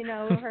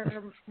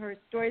 her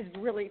story is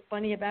really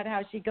funny about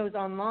how she goes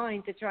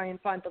online to try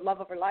and find the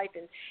love of her life,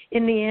 and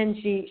in the end,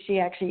 she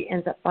actually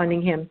ends up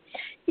finding him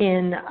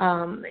in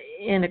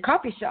a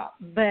coffee shop.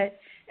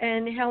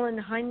 And Helen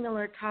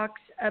Heinmiller talks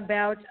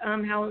about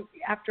how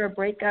after a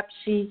breakup,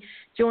 she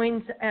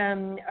joins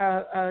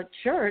a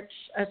church,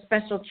 a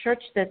special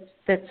church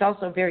that's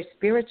also very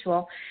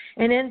spiritual,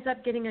 and ends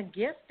up getting a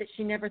gift that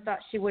she never thought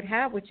she would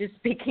have, which is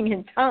speaking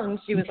in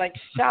tongues. She was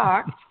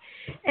shocked.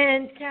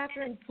 And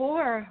Catherine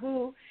Poore,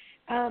 who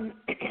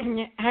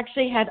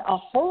actually had a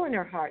hole in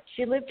her heart.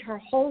 She lived her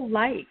whole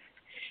life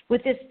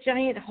with this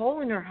giant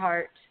hole in her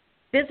heart,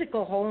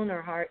 physical hole in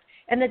her heart,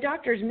 and the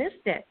doctors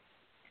missed it.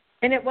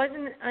 And it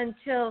wasn't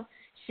until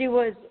she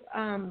was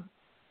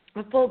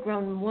a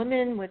full-grown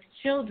woman with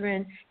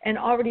children and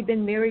already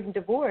been married and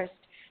divorced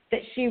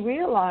that she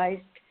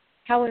realized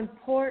how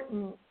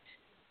important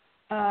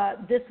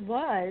this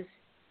was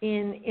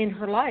in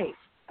her life.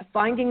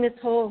 Finding this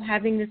hole,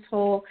 having this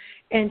hole,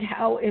 and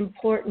how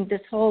important this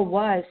hole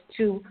was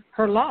to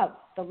her love,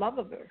 the love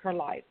of her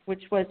life,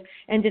 which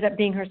ended up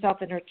being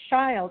herself and her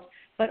child,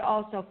 but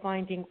also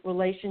finding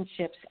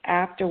relationships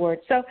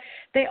afterwards. So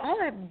they all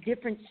have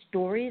different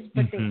stories,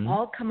 but they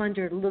all come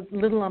under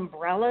little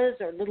umbrellas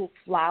or little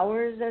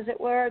flowers, as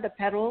it were, the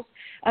petals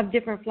of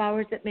different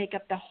flowers that make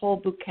up the whole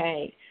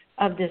bouquet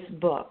of this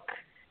book.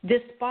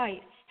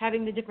 Despite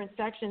having the different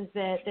sections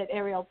that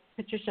Ariel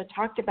Patricia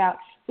talked about,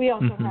 we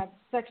also have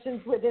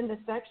sections within the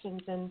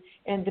sections,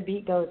 and the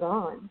beat goes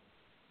on.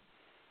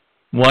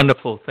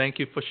 Wonderful. Thank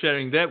you for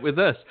sharing that with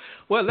us.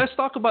 Well, let's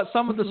talk about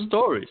some of the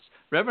stories.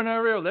 Reverend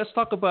Ariel, let's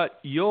talk about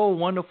your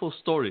wonderful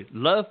story,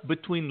 Love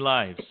Between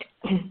Lives.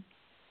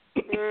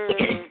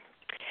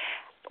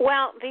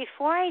 Well,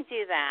 before I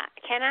do that,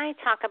 can I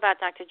talk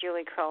about Dr.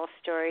 Julie Kroll's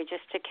story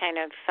just to kind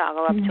of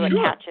follow up to what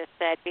Kat just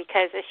said?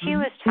 Because as she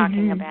was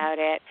talking about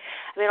it,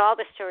 I mean, all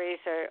the stories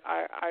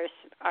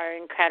are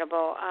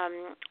incredible.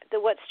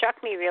 What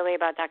struck me really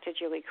about Dr.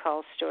 Julie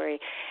Kroll's story,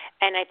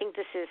 and I think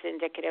this is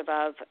indicative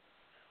of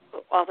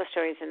all the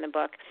stories in the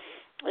book,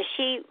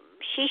 she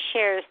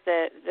shares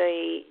the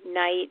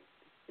night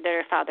that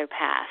her father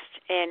passed,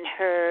 and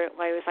it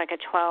was like a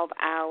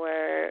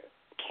 12-hour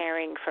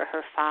caring for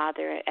her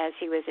father as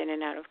he was in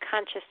and out of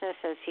consciousness,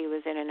 as he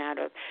was in and out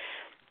of,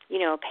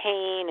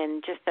 pain,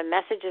 and just the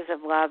messages of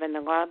love and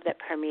the love that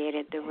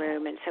permeated the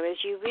room. And so as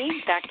you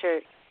read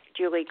Dr.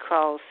 Julie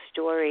Kroll's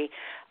story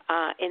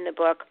in the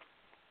book,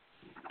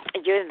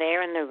 you're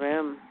there in the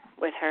room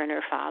with her and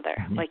her father.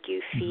 Like,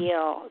 you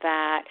feel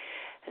that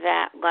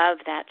love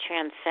that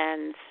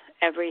transcends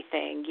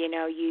everything.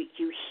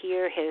 You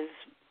hear his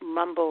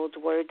mumbled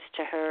words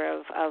to her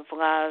of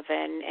love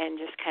and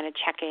just kind of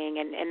checking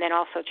and then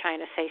also trying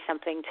to say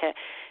something to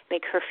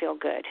make her feel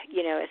good,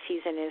 as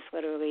he's in his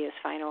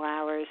final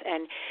hours.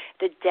 And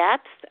the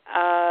depth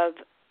of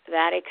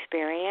that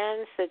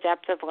experience, the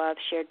depth of love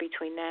shared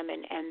between them,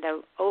 and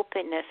the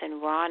openness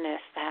and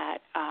rawness that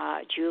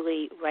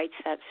Julie writes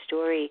that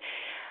story,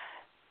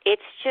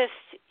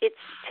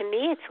 to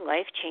me, it's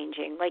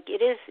life-changing. Like,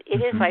 it is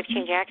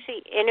life-changing. I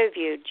actually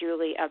interviewed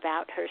Julie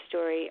about her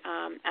story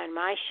on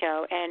my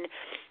show, and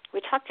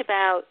we talked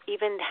about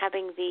even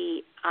having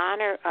the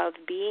honor of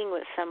being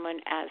with someone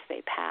as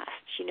they passed.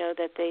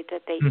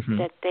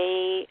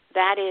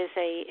 That is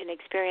an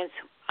experience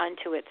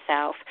unto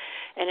itself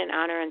and an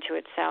honor unto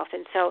itself.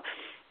 And so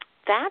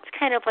that's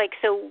kind of like,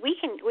 so we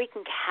can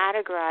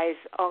categorize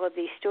all of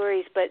these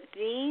stories, but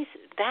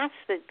that's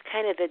the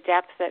kind of the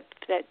depth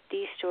that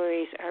these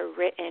stories are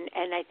written,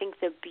 and I think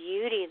the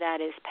beauty that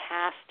is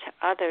passed to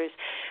others,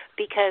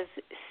 because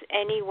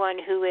anyone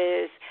who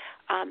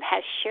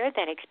has shared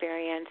that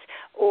experience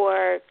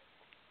or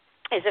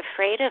is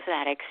afraid of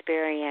that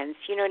experience,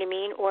 you know what I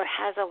mean, or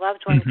has a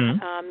loved one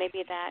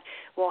maybe that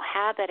will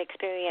have that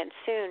experience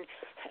soon,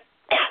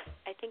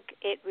 I think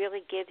it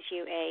really gives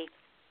you a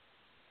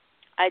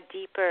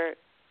deeper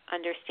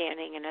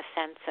understanding and a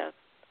sense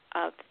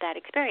of that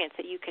experience,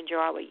 that you can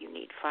draw what you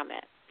need from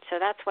it. So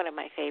that's one of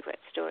my favorite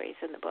stories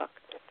in the book.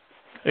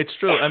 It's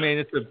true. I mean,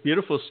 it's a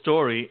beautiful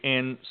story,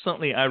 and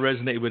certainly I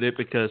resonate with it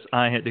because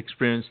I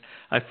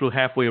flew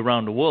halfway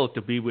around the world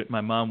to be with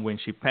my mom when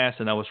she passed,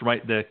 and I was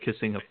right there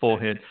kissing her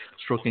forehead,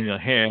 stroking her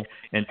hair,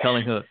 and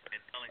telling her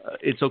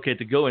it's okay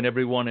to go, and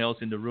everyone else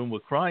in the room were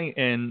crying,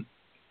 and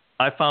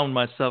I found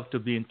myself to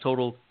be in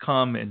total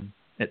calm and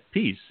at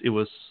peace. It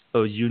was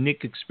a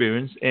unique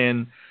experience,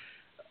 and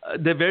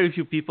there are very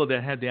few people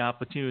that had the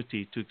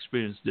opportunity to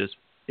experience this.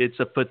 It's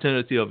a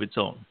paternity of its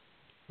own,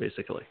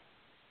 basically.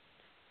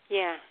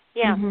 Yeah.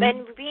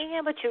 And being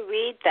able to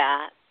read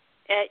that,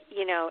 at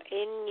your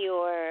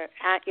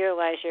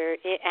leisure,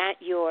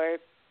 at your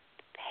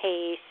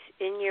pace,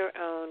 in your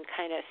own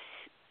kind of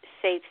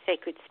safe,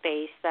 sacred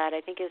space that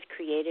I think is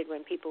created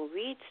when people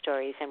read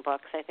stories and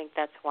books. I think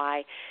that's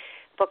why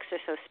books are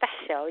so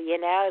special,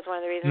 It's one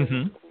of the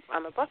reasons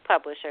I'm a book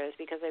publisher, is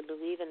because I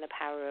believe in the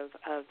power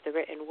of the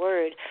written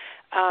word.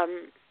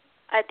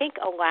 I think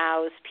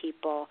allows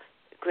people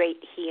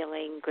great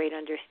healing, great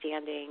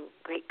understanding,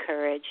 great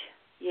courage,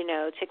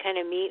 to kind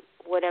of meet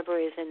whatever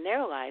is in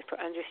their life or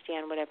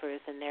understand whatever is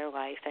in their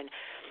life.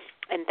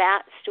 And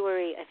that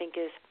story, I think,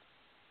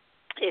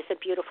 is a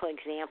beautiful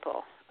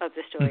example of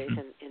the stories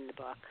in the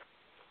book.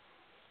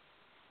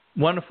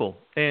 Wonderful.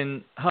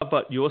 And how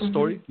about your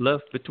story,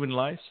 Love Between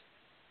Lives?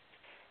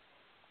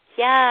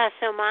 Yeah,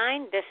 so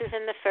mine, this is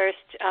in the first,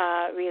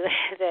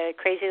 the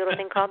crazy little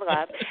thing called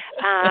love.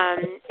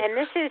 And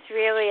this is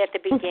really at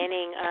the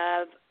beginning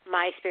of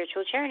my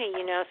spiritual journey,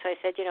 So I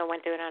said,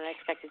 went through an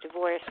unexpected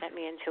divorce, sent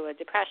me into a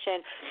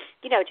depression.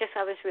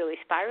 I was really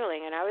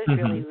spiraling, and I was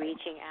really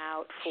reaching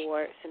out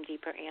for some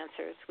deeper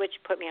answers, which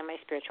put me on my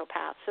spiritual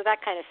path. So that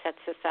kind of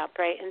sets us up,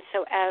 right? And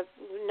so a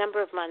number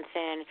of months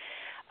in,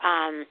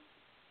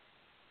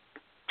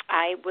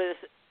 I was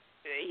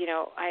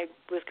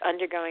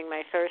undergoing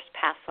my first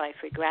past life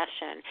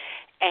regression,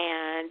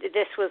 and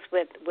this was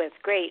with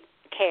great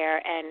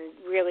care and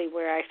really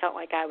where I felt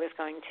like I was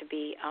going to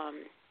be,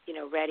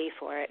 ready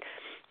for it.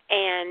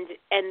 And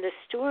the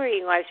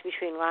story, Lives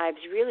Between Lives,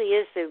 really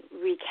is the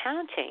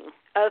recounting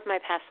of my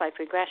past life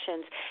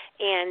regressions.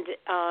 And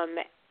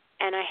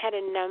I had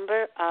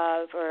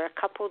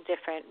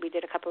we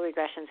did a couple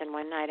regressions in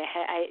one night.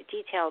 I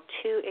detailed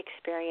two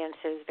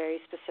experiences very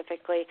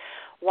specifically.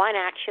 One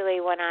actually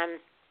when I'm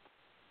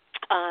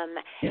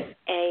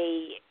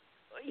a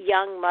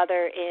young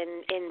mother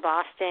in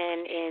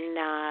Boston in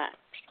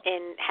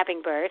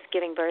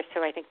giving birth to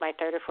I think my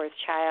third or fourth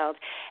child,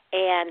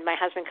 and my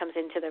husband comes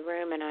into the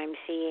room and I'm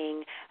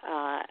seeing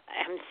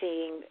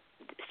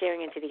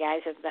staring into the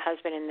eyes of the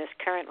husband in this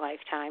current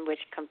lifetime,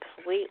 which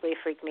completely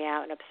freaked me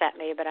out and upset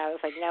me. But I was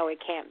like, no, it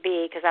can't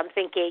be, because I'm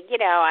thinking,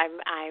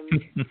 I'm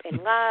in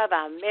love,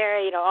 I'm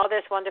married, all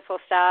this wonderful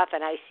stuff,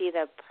 and I see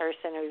the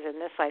person who's in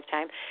this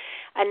lifetime.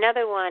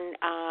 Another one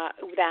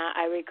that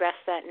I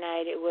regressed that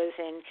night, it was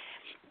in,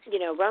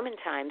 Roman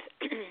times,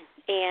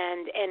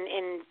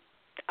 and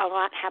a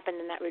lot happened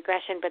in that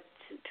regression. But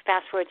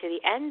fast forward to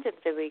the end of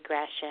the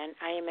regression,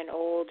 I am an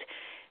old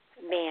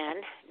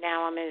man.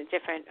 Now I'm in a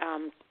different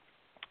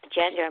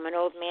gender. I'm an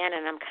old man,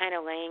 and I'm kind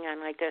of laying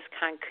on like this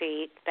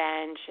concrete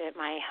bench at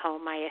my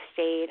home, my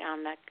estate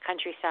on the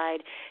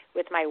countryside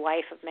with my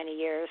wife of many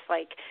years,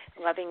 like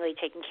lovingly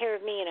taking care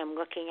of me, and I'm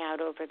looking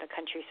out over the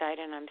countryside,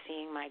 and I'm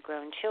seeing my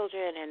grown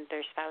children and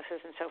their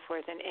spouses and so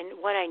forth. And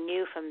what I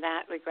knew from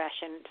that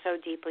regression so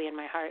deeply in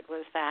my heart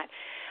was that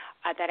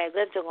I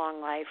lived a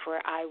long life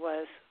where I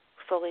was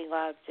fully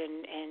loved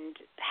and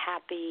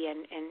happy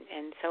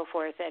and so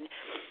forth. And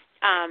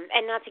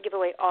not to give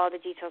away all the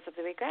details of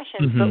the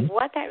regression, but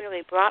what that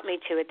really brought me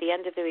to at the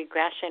end of the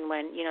regression,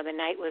 when, the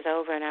night was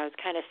over and I was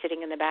kind of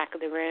sitting in the back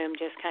of the room,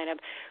 just kind of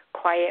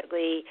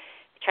quietly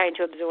trying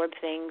to absorb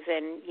things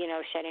and,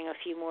 shedding a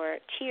few more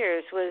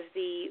tears, was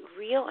the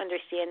real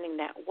understanding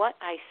that what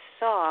I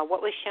saw,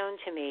 what was shown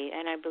to me,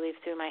 and I believe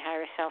through my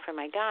higher self or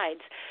my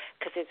guides,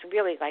 because it's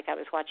really like I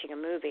was watching a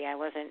movie. I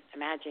wasn't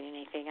imagining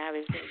anything. I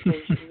was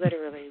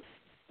literally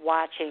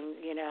watching,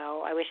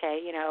 I wish I,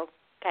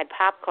 had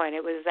popcorn.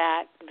 It was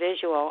that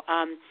visual.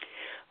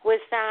 Was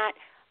that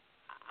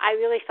I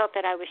really felt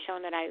that I was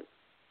shown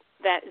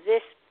that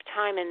this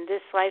time in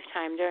this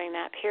lifetime, during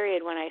that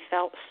period when I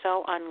felt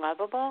so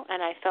unlovable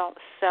and I felt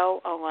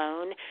so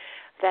alone,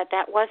 that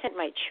wasn't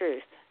my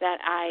truth. That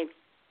I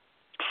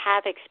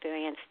have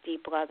experienced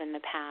deep love in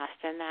the past,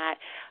 and that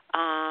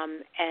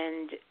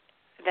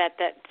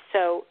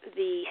so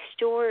the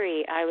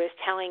story I was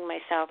telling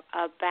myself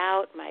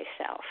about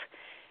myself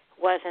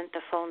wasn't the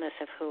fullness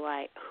of who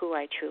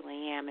I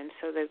truly am. And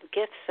so the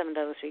gifts from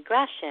those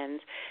regressions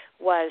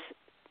was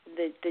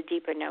the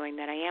deeper knowing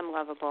that I am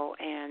lovable,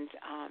 and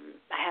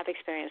I have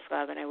experienced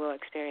love, and I will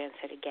experience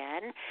it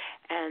again.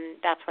 And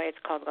that's why it's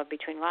called Love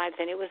Between Lives.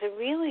 And it was a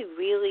really,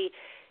 really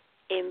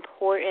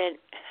important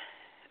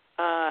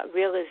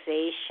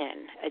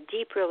realization, a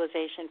deep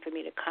realization for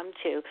me to come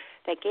to,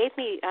 that gave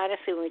me,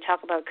 honestly, when we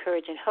talk about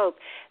courage and hope,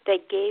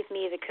 that gave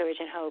me the courage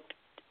and hope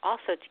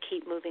also to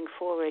keep moving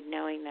forward,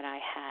 knowing that I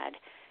had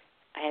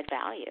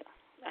value.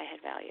 I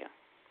had value.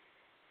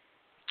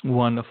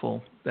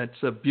 Wonderful.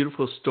 That's a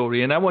beautiful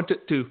story. And I wanted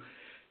to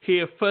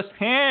hear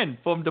firsthand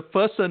from the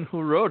person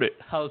who wrote it.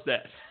 How's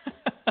that?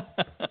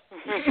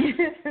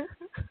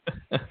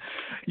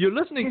 You're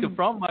listening to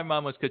From My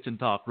Mama's Kitchen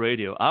Talk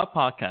Radio. Our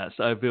podcasts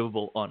are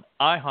available on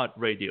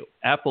iHeartRadio,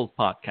 Apple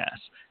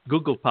Podcasts,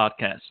 Google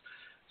Podcasts,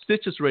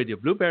 Stitches Radio,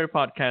 Blueberry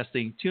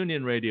Podcasting,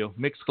 TuneIn Radio,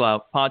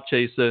 Mixcloud,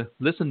 Podchaser,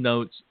 Listen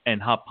Notes,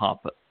 and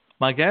Hopper.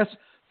 My guests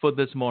for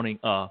this morning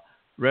are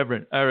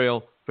Reverend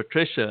Ariel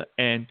Patricia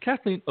and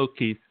Kathleen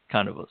O'Keefe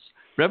Kanavos.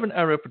 Reverend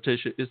Ariel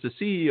Patricia is the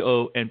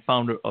CEO and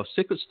founder of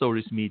Secret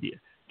Stories Media.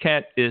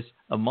 Kat is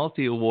a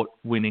multi-award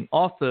winning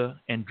author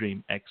and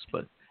dream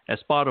expert. As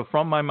part of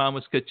From My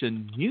Mama's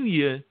Kitchen New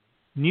Year,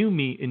 New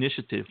Me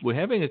initiative, we're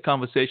having a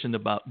conversation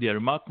about their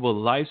remarkable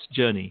life's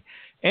journey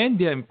and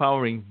their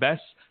empowering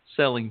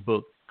best-selling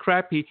book,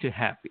 Crappy to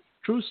Happy,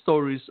 True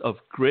Stories of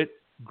Grit,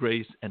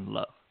 Grace, and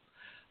Love.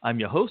 I'm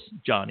your host,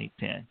 Johnny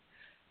Tan.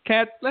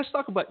 Kat, let's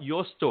talk about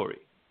your story.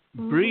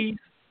 Breathe,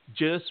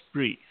 just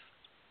breathe.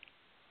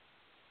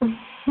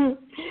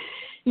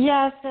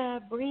 Yes,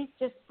 Breathe,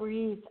 Just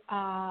Breathe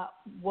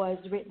was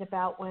written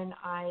about when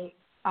I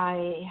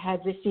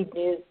had received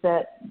news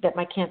that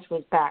my cancer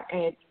was back. I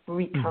had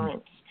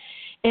recurrence.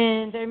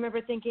 And I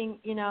remember thinking,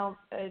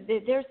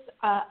 there's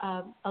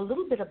a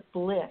little bit of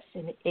bliss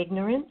in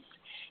ignorance.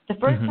 The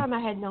first time I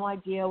had no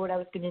idea what I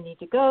was going to need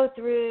to go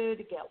through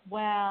to get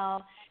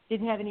well,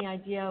 didn't have any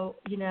idea,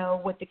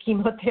 what the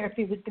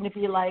chemotherapy was going to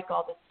be like,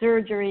 all the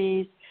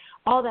surgeries,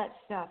 all that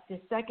stuff. The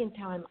second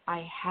time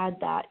I had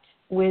that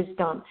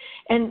wisdom.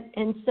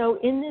 And so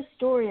in this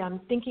story, I'm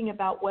thinking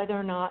about whether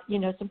or not,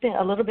 something,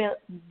 a little bit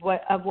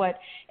of what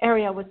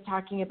Ariel was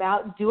talking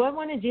about. Do I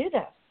want to do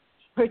this?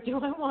 Or do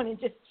I want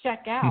to just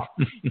check out?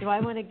 Do I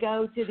want to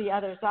go to the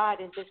other side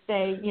and just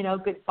say,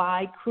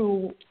 goodbye,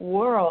 cruel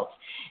world?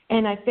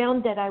 And I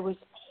found that I was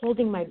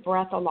holding my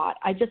breath a lot.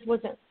 I just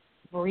wasn't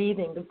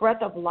breathing. The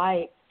breath of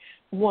life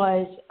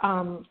was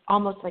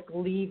almost like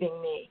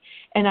leaving me.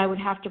 And I would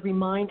have to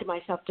remind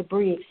myself to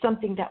breathe,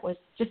 something that was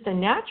just a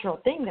natural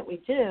thing that we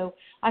do.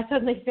 I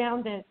suddenly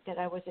found that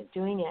I wasn't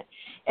doing it.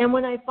 And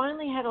when I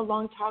finally had a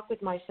long talk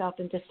with myself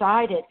and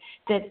decided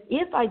that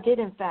if I did,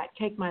 in fact,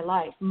 take my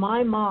life,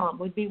 my mom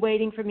would be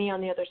waiting for me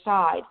on the other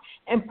side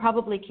and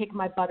probably kick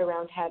my butt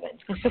around heaven,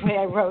 is the way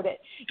I wrote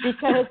it.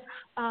 Because,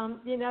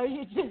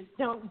 you just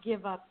don't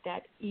give up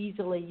that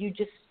easily. You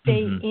just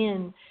stay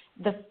in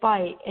the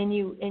fight, and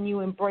you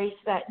embrace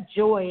that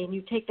joy, and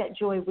you take that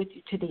joy with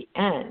you to the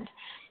end.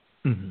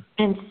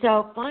 And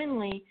so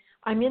finally,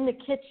 I'm in the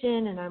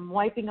kitchen and I'm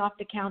wiping off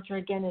the counter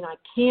again and I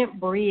can't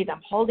breathe.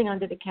 I'm holding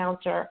onto the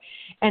counter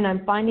and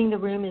I'm finding the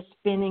room is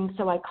spinning.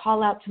 So I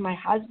call out to my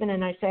husband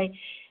and I say,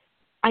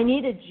 I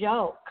need a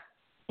joke.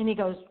 And he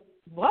goes,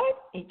 what?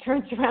 He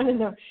turns around in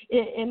the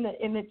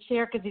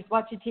chair because he's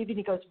watching TV and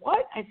he goes,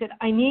 what? I said,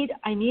 I need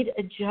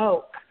a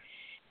joke.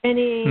 And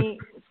he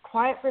was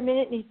quiet for a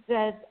minute and he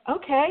says,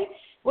 okay,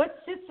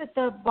 what sits at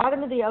the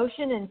bottom of the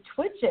ocean and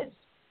twitches?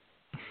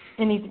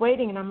 And he's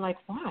waiting, and I'm like,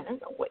 wow, I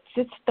don't know what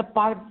sits at the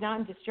bottom. Now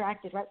I'm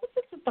distracted, right? What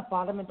sits at the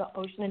bottom of the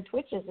ocean and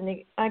twitches?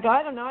 And I go,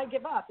 I don't know, I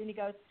give up. And he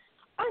goes,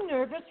 a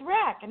nervous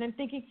wreck. And I'm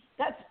thinking,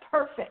 that's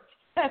perfect.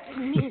 That's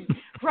me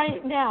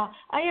right now.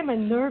 I am a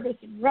nervous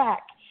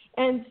wreck.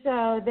 And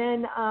so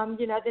then,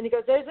 then he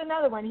goes, there's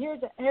another one.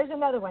 Here's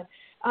another one.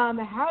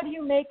 How do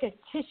you make a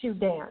tissue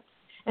dance?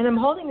 And I'm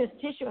holding this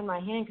tissue in my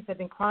hand because I've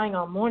been crying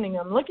all morning.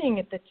 I'm looking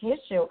at the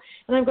tissue,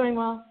 and I'm going,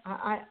 well,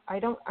 I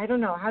don't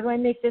know. How do I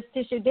make this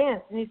tissue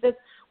dance? And he says,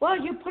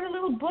 well, you put a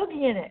little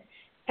boogie in it.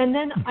 And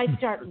then I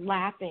start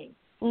laughing,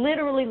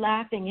 literally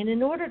laughing. And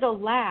in order to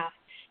laugh,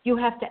 you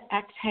have to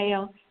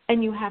exhale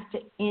and you have to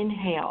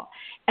inhale.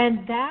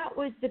 And that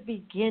was the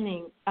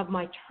beginning of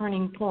my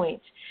turning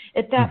point.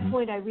 At that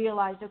point, I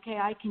realized, okay,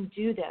 I can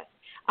do this.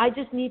 I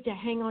just need to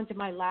hang on to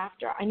my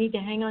laughter. I need to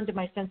hang on to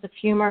my sense of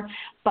humor.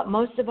 But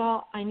most of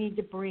all, I need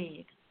to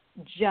breathe.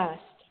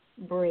 Just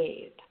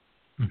breathe.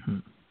 Mm-hmm.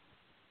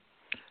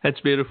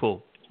 That's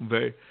beautiful.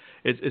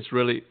 It's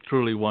really,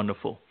 truly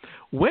wonderful.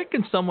 Where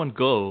can someone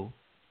go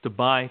to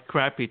buy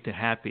Crappy to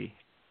Happy,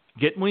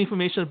 get more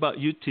information about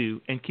you two,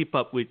 and keep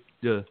up with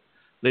the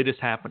latest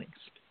happenings?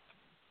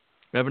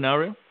 Reverend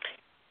Ariel?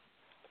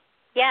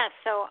 Yeah,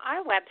 so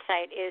our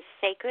website is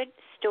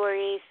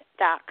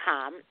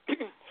sacredstories.com.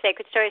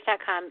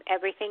 Sacredstories.com.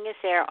 Everything is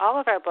there. All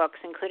of our books,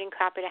 including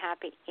Crappy to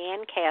Happy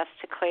and Chaos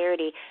to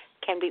Clarity,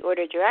 can be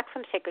ordered direct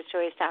from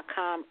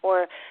sacredstories.com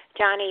or,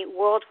 Johnny,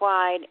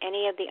 worldwide,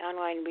 any of the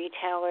online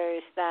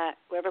retailers that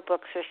wherever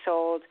books are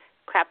sold,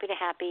 Crappy to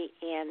Happy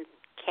and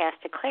Chaos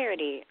to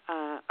Clarity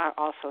are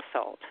also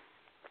sold.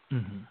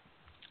 Mm-hmm.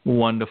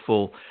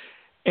 Wonderful.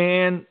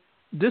 And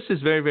this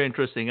is very, very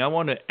interesting. I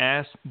want to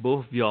ask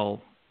both of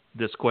y'all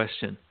this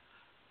question.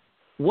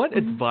 What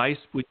advice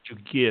would you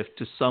give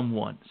to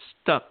someone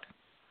stuck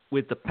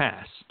with the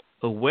past,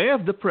 aware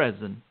of the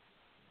present,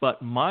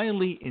 but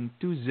mildly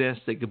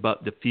enthusiastic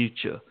about the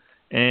future?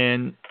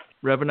 And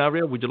Reverend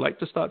Ariel, would you like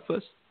to start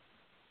first?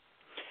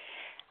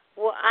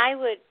 Well, I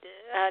would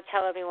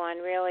tell everyone,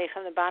 really,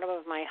 from the bottom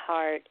of my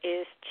heart,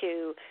 is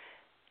to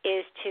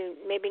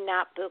maybe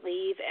not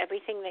believe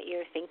everything that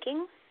you're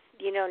thinking.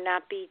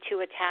 Not be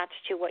too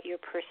attached to what your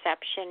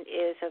perception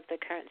is of the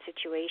current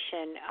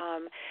situation,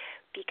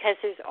 because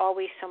there's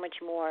always so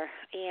much more,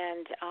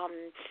 and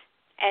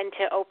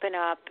to open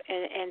up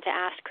and to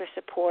ask for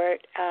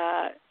support,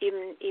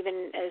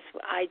 even as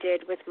I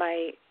did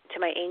to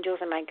my angels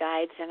and my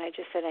guides, and I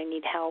just said I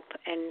need help,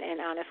 and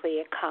honestly,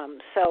 it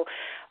comes. So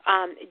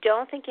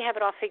don't think you have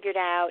it all figured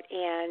out,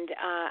 and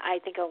I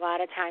think a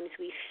lot of times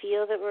we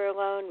feel that we're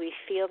alone, we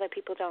feel that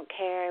people don't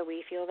care,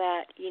 we feel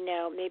that,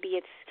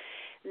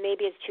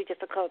 maybe it's too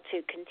difficult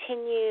to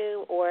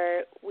continue,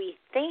 or we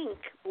think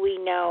we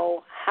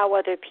know how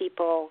other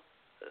people,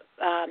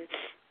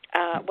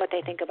 what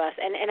they think of us.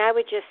 And I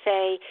would just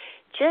say,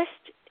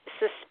 just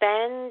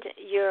suspend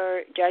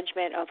your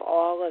judgment of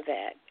all of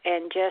it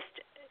and just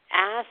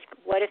ask,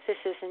 what if this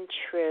isn't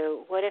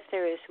true? What if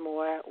there is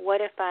more? What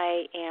if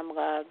I am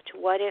loved?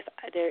 What if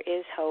there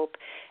is hope?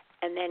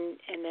 And then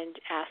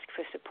ask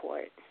for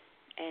support.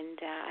 And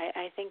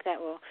I think that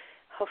will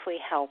hopefully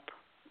help,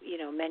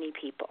 many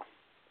people.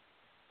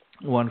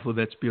 Wonderful.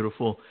 That's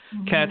beautiful.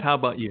 Kat, how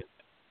about you?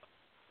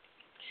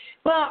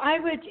 Well, I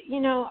would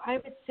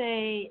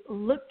say,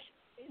 look,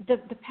 the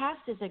past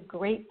is a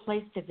great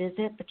place to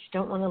visit, but you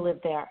don't want to live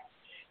there.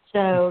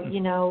 So,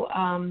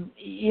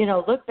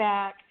 look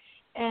back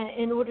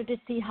in order to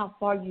see how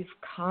far you've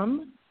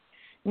come,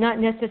 not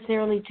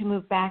necessarily to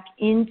move back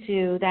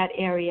into that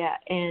area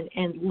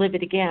and live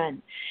it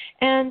again.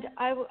 And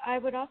I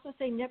would also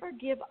say, never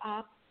give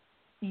up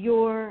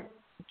your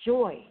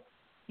joy.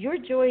 Your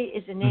joy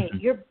is innate.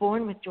 You're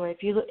born with joy.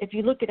 If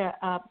you look at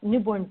a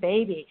newborn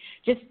baby,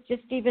 just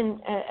even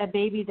a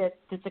baby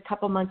that's a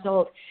couple months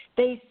old,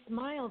 they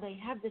smile. They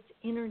have this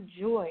inner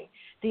joy.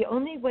 The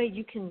only way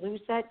you can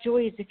lose that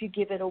joy is if you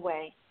give it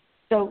away.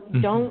 So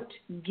don't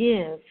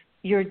give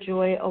your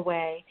joy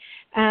away.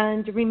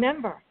 And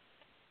remember,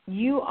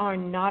 you are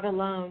not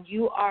alone.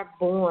 You are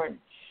born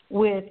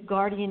with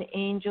guardian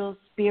angels,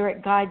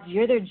 spirit guides.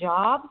 You're their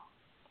job.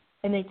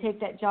 And they take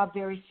that job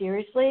very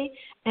seriously.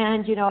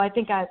 And, I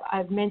think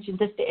I've mentioned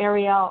this to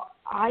Ariel.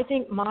 I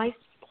think my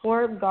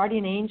poor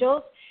guardian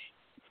angels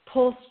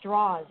pull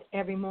straws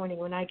every morning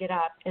when I get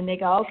up. And they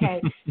go,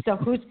 okay, so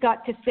who's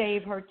got to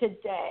save her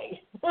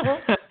today?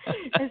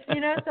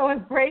 So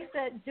embrace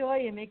that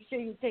joy and make sure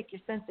you take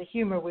your sense of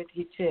humor with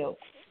you, too.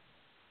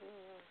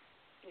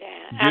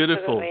 Yeah,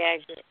 beautiful.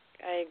 Absolutely.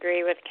 I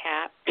agree with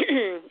Kat.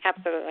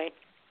 Absolutely.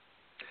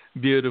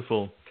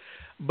 Beautiful.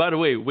 By the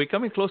way, we're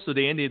coming close to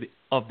the end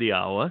of the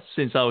hour.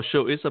 Since our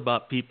show is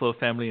about people,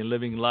 family, and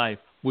living life,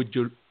 would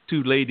you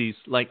two ladies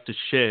like to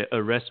share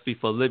a recipe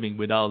for living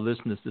with our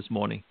listeners this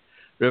morning?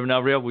 Reverend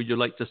Ariel, would you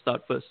like to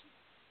start first?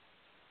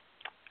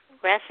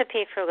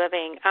 Recipe for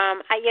living.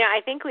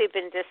 I think we've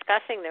been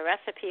discussing the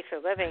recipe for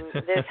living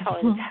this whole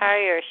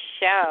entire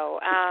show,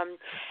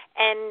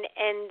 and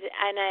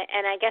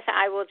I guess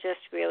I will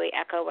just really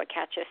echo what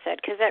Kat just said,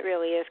 because that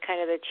really is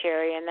kind of the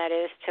cherry, and that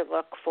is to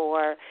look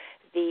for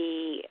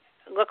the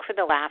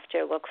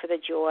laughter, look for the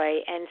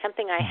joy, and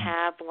something I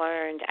have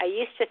learned. I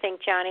used to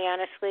think, Johnny,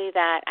 honestly,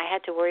 that I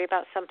had to worry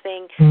about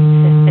something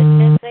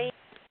sufficiently.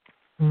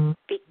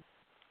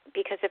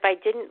 Because if I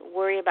didn't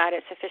worry about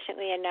it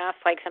sufficiently enough,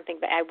 like something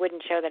that I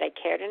wouldn't show that I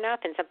cared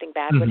enough, and something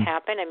bad would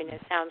happen. I mean, it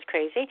sounds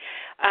crazy.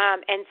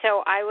 And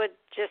so I would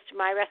just,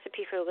 my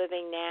recipe for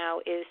living now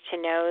is to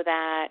know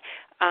that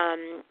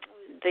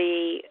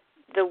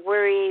the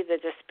worry, the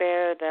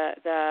despair,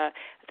 the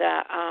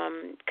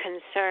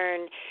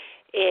concern,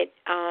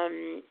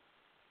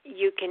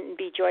 you can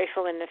be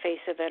joyful in the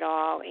face of it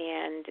all,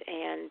 and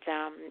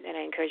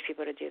I encourage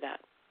people to do that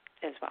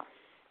as well.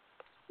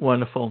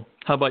 Wonderful.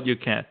 How about you,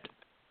 Kat?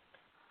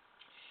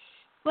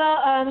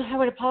 Well, I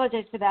would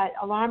apologize for that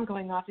alarm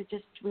going off. It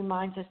just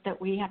reminds us that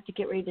we have to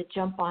get ready to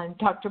jump on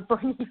Dr.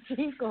 Bernie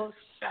Siegel's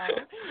show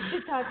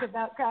to talk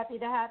about Crappy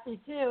to Happy,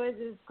 too. This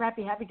is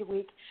Crappy Happy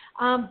Week.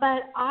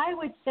 But I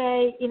would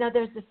say,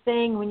 there's this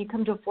saying, when you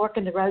come to a fork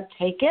in the road,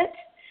 take it.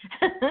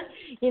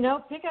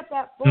 Pick up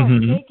that fork,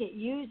 take it,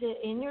 use it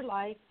in your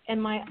life.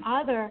 And the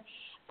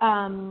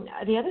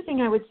other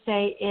thing I would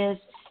say is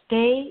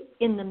stay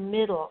in the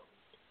middle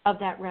of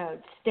that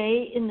road.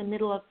 Stay in the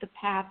middle of the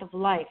path of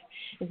life.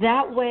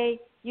 That way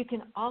you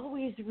can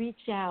always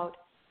reach out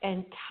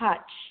and touch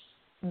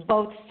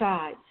both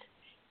sides.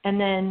 And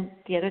then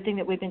the other thing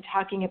that we've been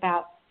talking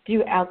about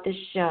throughout this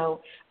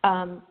show,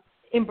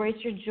 embrace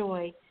your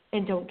joy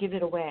and don't give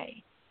it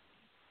away.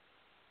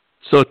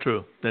 So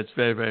true. That's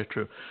very, very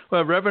true.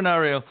 Well, Reverend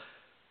Ariel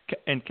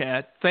and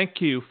Kat,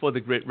 thank you for the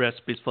great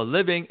recipes for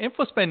living and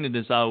for spending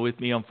this hour with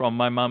me on From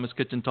My Mama's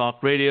Kitchen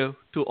Talk Radio.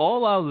 To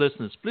all our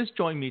listeners, please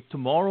join me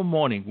tomorrow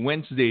morning,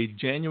 Wednesday,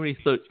 January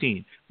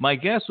 13th. My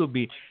guest will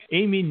be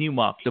Amy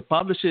Newmark, the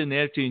publisher and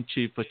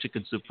editor-in-chief for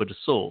Chicken Soup for the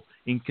Soul.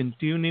 In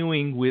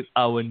continuing with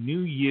our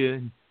New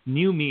Year,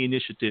 New Me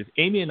initiative,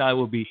 Amy and I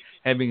will be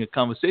having a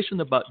conversation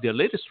about their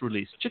latest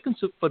release, Chicken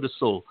Soup for the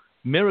Soul,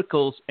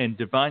 Miracles and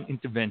Divine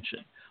Intervention,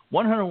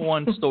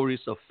 101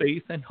 Stories of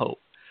Faith and Hope.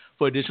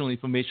 For additional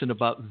information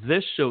about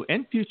this show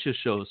and future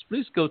shows,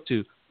 please go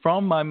to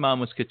From My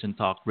Mama's Kitchen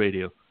Talk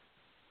Radio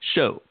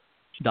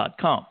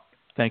show.com.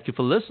 Thank you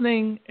for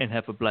listening and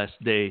have a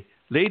blessed day.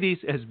 Ladies,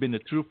 it has been a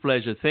true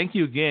pleasure. Thank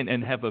you again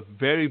and have a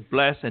very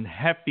blessed and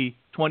happy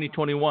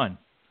 2021.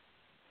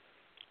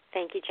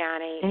 Thank you,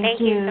 Johnny. Thank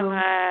you so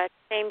much.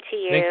 Same to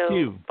you. Thank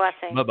you.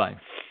 Blessings. Bye-bye.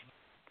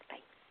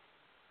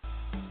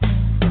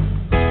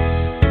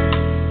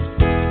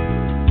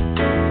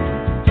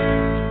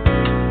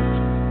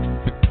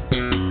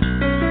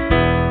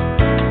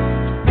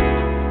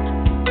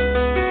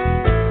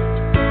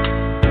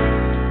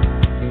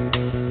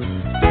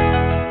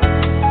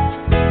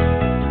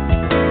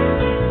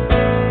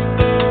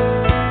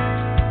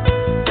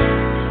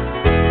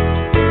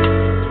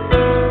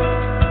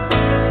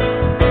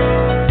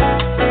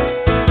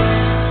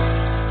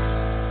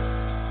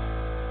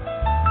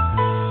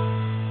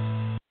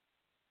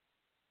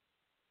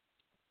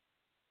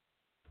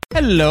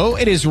 Hello,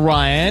 it is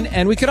Ryan,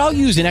 and we could all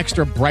use an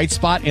extra bright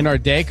spot in our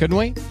day, couldn't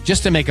we?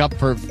 Just to make up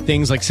for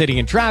things like sitting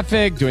in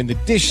traffic, doing the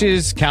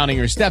dishes, counting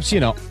your steps,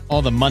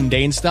 all the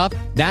mundane stuff.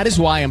 That is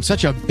why I'm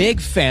such a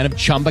big fan of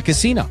Chumba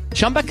Casino.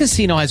 Chumba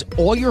Casino has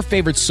all your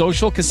favorite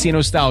social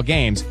casino-style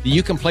games that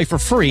you can play for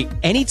free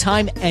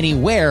anytime,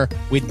 anywhere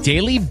with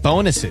daily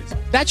bonuses.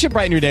 That should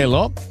brighten your day a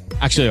little.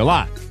 Actually, a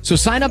lot. So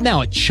sign up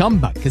now at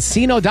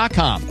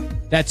ChumbaCasino.com.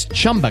 That's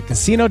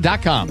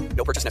ChumbaCasino.com.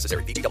 No purchase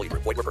necessary. VGW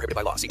Group. Void where prohibited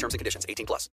by law. See terms and conditions. 18+.